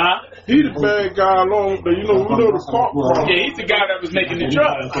 Huh? He the bad guy along the, we know the cop. Yeah, he's the guy that was making the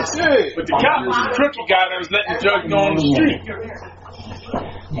drugs. Yeah. But the cop was the crooked guy that was letting the drugs go on the street.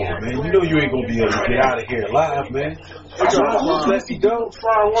 Yeah, man, you know you ain't gonna be able to get out of here alive, man. Let me go.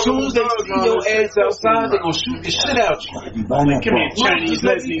 As soon as they see your ass outside, they gonna shoot the shit out you. Come here, Chinese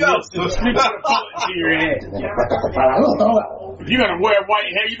Leslie Nielsen. Sneak a bullet into your head. If you're gonna wear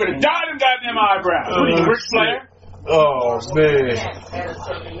white hair, you better dye them goddamn eyebrows. What are you, Ric Flair? Oh, man.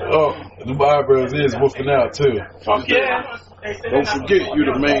 Oh, the eyebrows is whooping out, too. Fuck yeah. Don't forget, you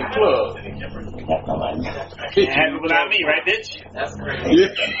the main club. Can't have it without me, right, bitch? Yeah.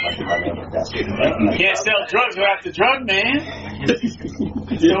 You can't sell drugs without the drug man.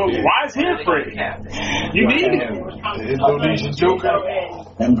 So why is he afraid? You need him. Indonesian joker.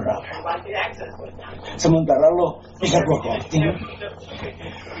 Sementara lo bisa gua ganti. You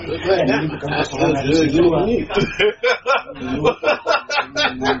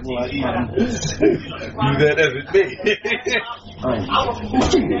that as it be.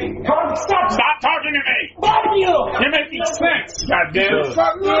 Stop talking to me! You're making sense, goddamn.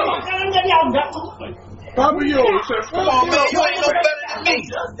 Fabio said, come on, man, you ain't no better than me.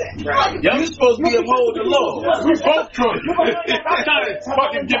 You supposed to be upholding the law. We both crooked. I'm trying to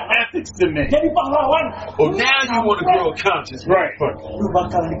fucking give ethics to me. Oh, now you want to grow a conscience. Right. Lu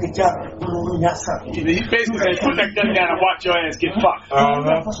bakal dikejar, lu nyasar. He basically said, put that gun down and watch your ass get fucked.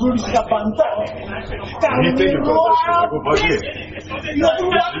 Pas lu disikat bantal. You think about that shit like, oh my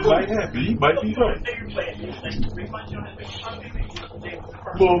God. You might have, you might be right.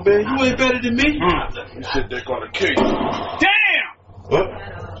 Come on, man, you ain't better than me. You said they're gonna kill you. Damn! What?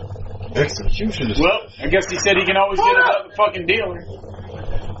 Execution is... Well, I guess he said he can always get another fucking dealer.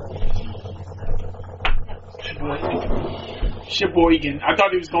 Shipboy, I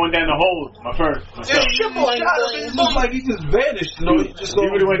thought he was going down the hole at first. Yeah, Shipboy, it looked like he just vanished. He would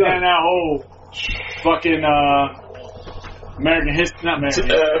have went down that hole. Fucking, American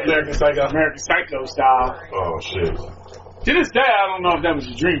Psycho style. Oh, shit. To this day, I don't know if that was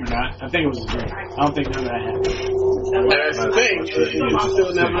a dream or not. I think it was a dream. I don't think none of that happened. That's the thing.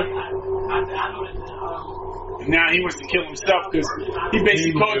 Still never. Now he wants to kill himself because he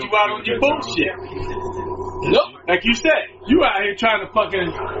basically called you out on your bullshit. Nope. Like you said, you out here trying to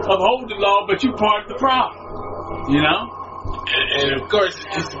fucking uphold the law, but you part of the problem. You know? And of course,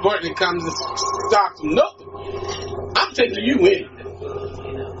 it's important to come to stop them. Nope. I'm taking you in.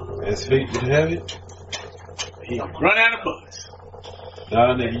 As fate would have it. Run out of bullets.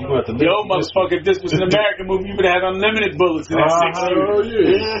 Nah, nigga, you got to live. Yo, motherfucker, if this was an American movie, you would have had unlimited bullets in that 6 years. Oh,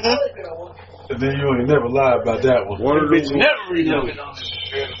 yeah. And then you ain't never lie about that one. One of Bitch never reloaded.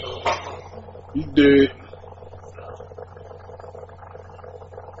 You did.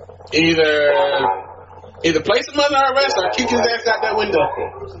 Either place him under arrest or kick his ass out that window.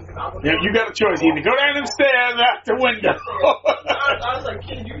 Yeah, you got a choice. Either go down them stairs or out the window. I was like,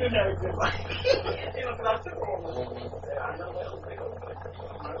 kid, you didn't have a good life. Because I took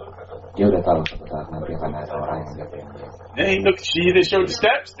Dia udah tahu suatu saat nanti akan ada orang yang jatuhin dia. They showed the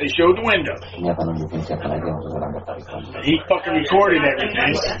steps, they showed the window. Ini akan nunjukin siapa lagi yang sudah tertarik. He fucking recorded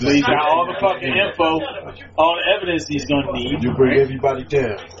everything. He's got all the fucking info, all the evidence he's gonna need. You bring everybody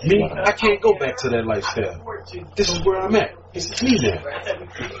down. Me, I can't go back to that lifestyle. This is where I'm at. This is me now.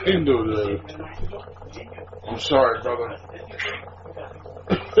 I'm sorry, brother.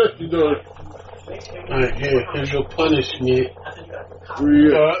 You know, here's your punishment.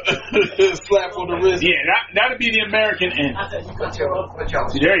 Slap on the wrist. Yeah, that'd be the American end.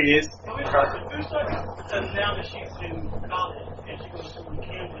 There he is.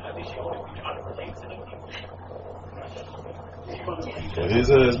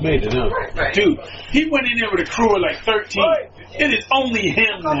 His ass made it, huh? Dude, he went in there with a crew of like 13. It is only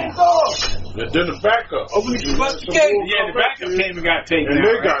him now. Then the backup. Oh, when you bust the gate. Yeah, the backup came and got taken and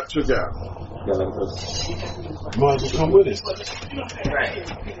out. they got took out. Might as well come with us. Come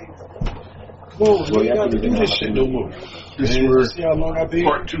on, we ain't got to do this shit no more. This is see how long I've been.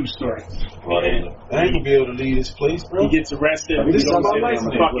 Part 2 story. I ain't gonna be able to leave this place, bro. He gets arrested. This is my life,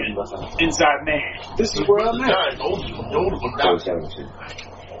 fucking inside man. This is where I'm at.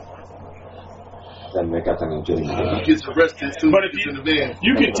 Dan mereka akan hancurin dia. He gets arrested soon. But if you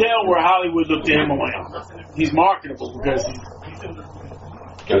can tell where Hollywood looked at him away. He's marketable because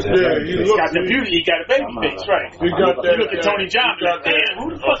He's got the beauty. He got a baby face, right? He got that. You look at Tony John. Damn,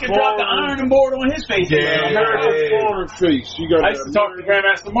 who the fucking dropped the iron board on his face? Foreign face. I used to talk to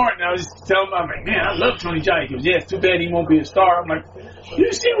Grandmaster Martin. I used to tell him, I'm like, man, I love Tony John. He goes, yeah, it's too bad he won't be a star. I'm like,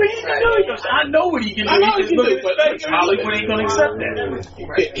 you see what he can do? He goes, I know what he can do. He just look, but Hollywood ain't gonna accept that.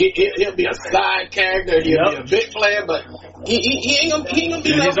 He'll be a side character. He'll be a big player, but he ain't gonna be in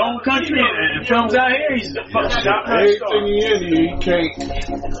his own country and films out here. He's the fucking shot. Everything he in here, he can't.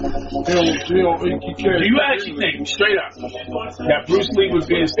 Do you actually think, straight up, that Bruce Lee would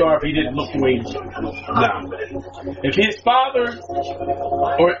be a star if he didn't look the way he did? No. If his father,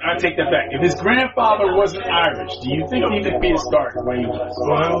 or I take that back, if his grandfather wasn't Irish, do you think he would be a star the way he was?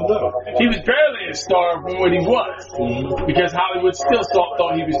 Well, I don't know. He was barely a star from what he was, because Hollywood still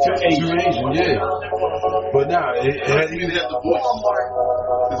thought he was too Asian. Yeah. But now, he didn't have the voice.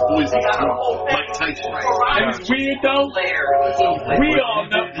 His voice is Mike Tyson. And it's weird though. We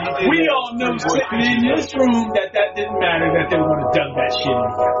all know sitting in this room that didn't matter, that they would have done that shit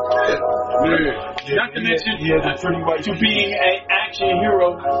anyway. Not to mention to being an action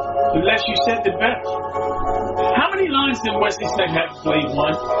hero, the less you said, the better. How many lines did Wesley Snipes have to play? 1?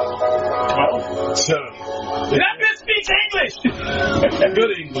 12? 7. That bitch speaks English!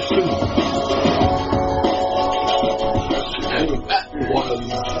 Good English, too.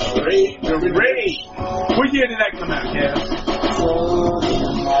 Ray. What year did that come out, yeah?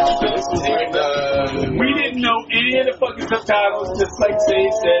 We didn't know any of the fucking subtitles, just like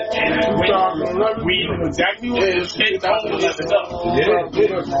Say said, and we knew exactly what it told us stuff.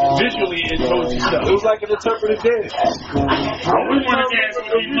 Visually, it told you stuff. It was like an interpretive dance. I wouldn't want to dance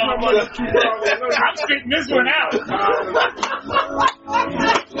with these motherfuckers. I'm spitting this one out.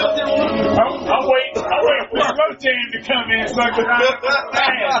 I'm waiting for Slow Jam to come in so I can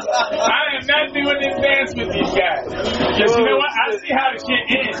dance. I am not doing this dance with these guys. Because you know what? I see how the shit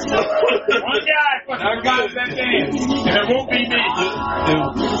ends. One guy fucking got that dance, and it won't be me.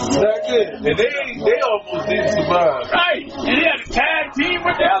 That's it. And they almost didn't survive. Right. And he had a tag team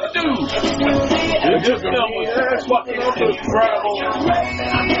with the other dude. This film was fucking incredible.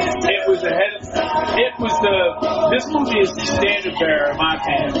 This movie is the standard bearer, in my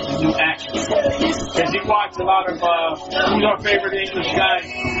opinion, of new action. Because you watch a lot of, who's our favorite English guy?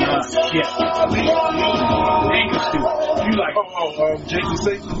 English dude. You like, Jason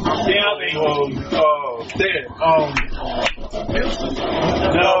Statham? Yeah,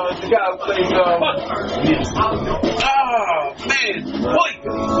 the guy who plays,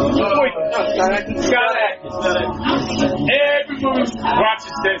 Scott Atkins. Every movie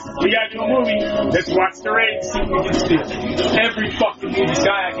watches this. We gotta do a movie. Let's watch the raid, see what we can steal. Every fucking movie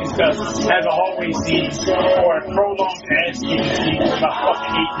Scott Atkins does has a hallway scene or a prolonged ad scene for about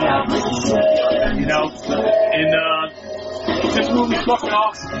fucking 8 minutes. You know? And, this movie's fucking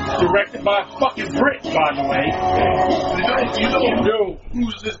awesome. Directed by a fucking Brit, by the way. You know who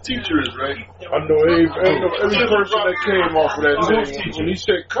this teacher is, right? I know every person that came off of that thing. When he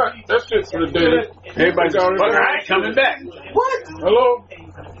said cut, that's it for the day. Everybody's going, I ain't coming back. What? Hello?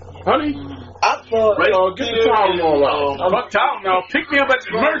 Honey? Get the Tylenol out. Fuck Tylenol. Pick me up at the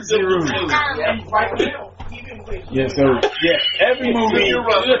emergency room. Yeah, so every movie.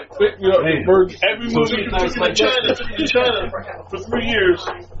 Every movie. In China, for 3 years,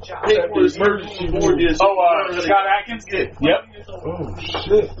 paid for his emergency board. Scott Atkins. Yep. Oh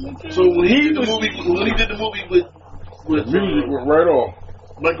shit. So when he did the movie with music went right off.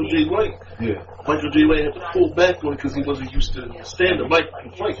 Michael J. White. Yeah. Michael J. White had to pull back on it because he wasn't used to stand up. Mike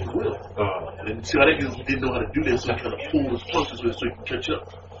can fight for real. And Scott Atkins didn't know how to do that, so he kind of pulled his punches so he could catch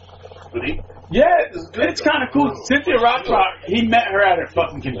up. But it's kind of cool. Cynthia Rothrock, he met her at a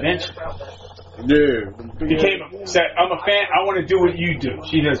fucking convention. Yeah. Said, I'm a fan, I want to do what you do.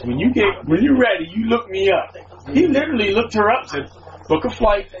 She says, when you're ready, you look me up. He literally looked her up, said, book a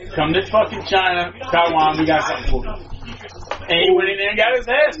flight, come to fucking China, Taiwan, we got something for you. And he went in there and got his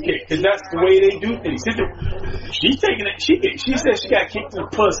ass kicked, because that's the way they do things. She's taking it, she said she got kicked in the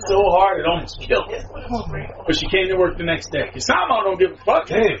puss so hard it almost killed her. But she came to work the next day. Because Samo don't give a fuck.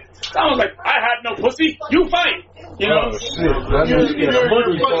 Samo's like, I had no pussy, you fight. You know? Your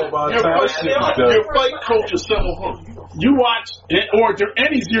fight coach is Sammo Hung. You watch, and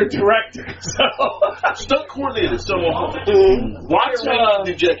he's your director. So, stunt coordinator, Sammo Hung. Watch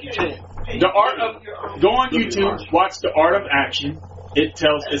Jackie Chan. Go on YouTube, watch The Art of Action. It's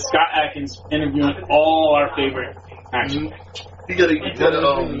Scott Atkins interviewing all our favorite action. He got a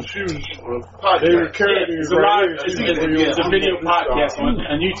podcast. David Carradine It's was a like, live. It's a video podcast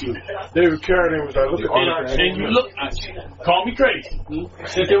on YouTube. David Carradine was like, look at that. And you look, call me crazy.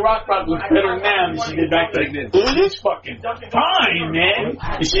 Cynthia Roth probably looks better now than she did back then. She's fucking fine, man.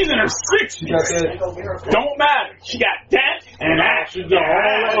 And she's in her 60s. Don't matter. She got that and that.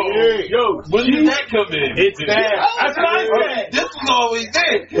 Yo, when did that come in? It's there. That's what I said. This was always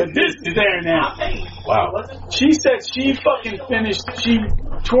there. But this is there now. Wow. She said she fucking finished, she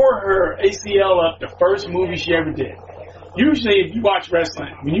tore her ACL up the first movie she ever did. Usually if you watch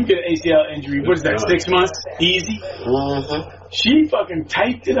wrestling, when you get an ACL injury, what is that, 6 months? Easy? She fucking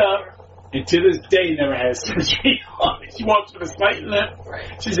typed it up and to this day never had surgery on it. She walks with a slight limp.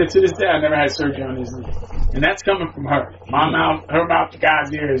 She said, to this day I never had surgery on this knee. And that's coming from her. My mouth, her mouth to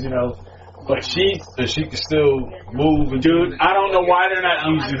God's ears, you know. But she can still move. And dude, I don't know why they're not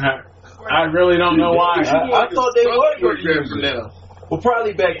using her. I really don't know why. I thought they were going to use her. Well,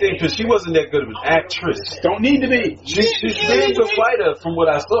 probably back then, because she wasn't that good of an actress. Don't need to be. She's a good fighter from what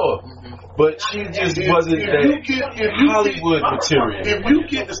I saw. But she just wasn't that Hollywood material. If you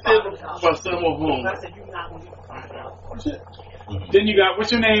get the stand by someone home. Then you got,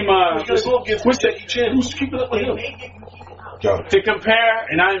 what's your name? What's that? Who's keeping up with him? To compare,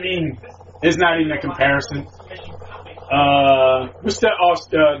 and I mean, it's not even a comparison. What's that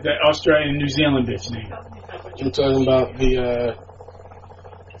the Australian New Zealand bitch name? You're talking about the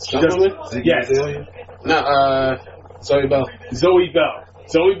yes. No, Zoe Bell. Zoe Bell.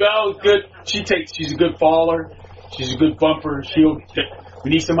 Zoe Bell is good. She's a good faller. She's a good bumper. We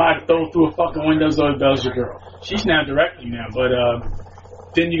need somebody to throw through a fucking window. Zoe Bell's your girl. She's now directing now, but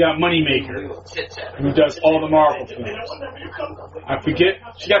then you got Moneymaker, who does all the Marvel films. I forget.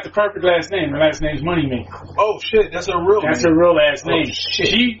 She got the perfect last name. Her last name's Moneymaker. Oh shit, that's her real name. That's her real last name. Oh, shit.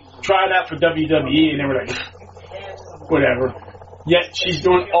 She tried out for WWE and they were like, whatever. Yet she's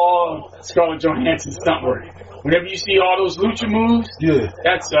doing all Scarlett Johansson stunt work. Whenever you see all those lucha moves,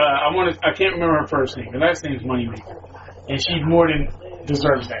 that's I can't remember her first name. Her last name's Moneymaker, and she more than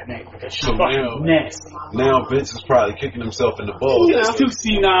deserves that name because she's fucking nasty. Now Vince is probably kicking himself in the balls. He's too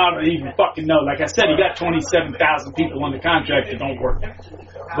senile to even fucking know. Like I said, he got 27,000 people on the contract that don't work.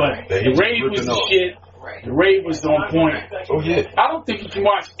 But the raid was the shit. The raid was on point. Oh yeah. I don't think you can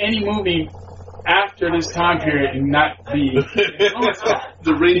watch any movie after this time period and not be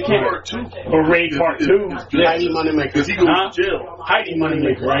the Raid Part 2 or Raid Part 2. Heidi Moneymaker, because he goes to jail. Heidi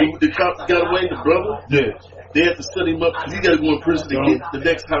Moneymaker, right? The cop got away, the brother. Yeah. They have to set him up because he got to go in prison to get the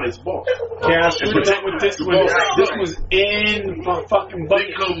next highest ball. Yeah, this was in fucking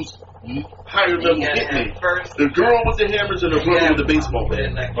Then comes higher level hitman. The girl with the hammers and the brother with the baseball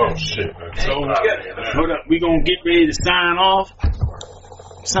bat. Oh shit, man. So hold up, we gonna get ready to sign off.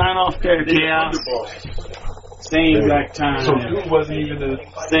 Sign off there, Chaos. Same black time. So dude wasn't even the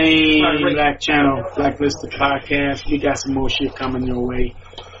same black channel, Blacklisted Podcast. We got some more shit coming your way.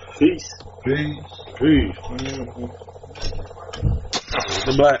 Peace. Peace.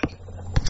 The black.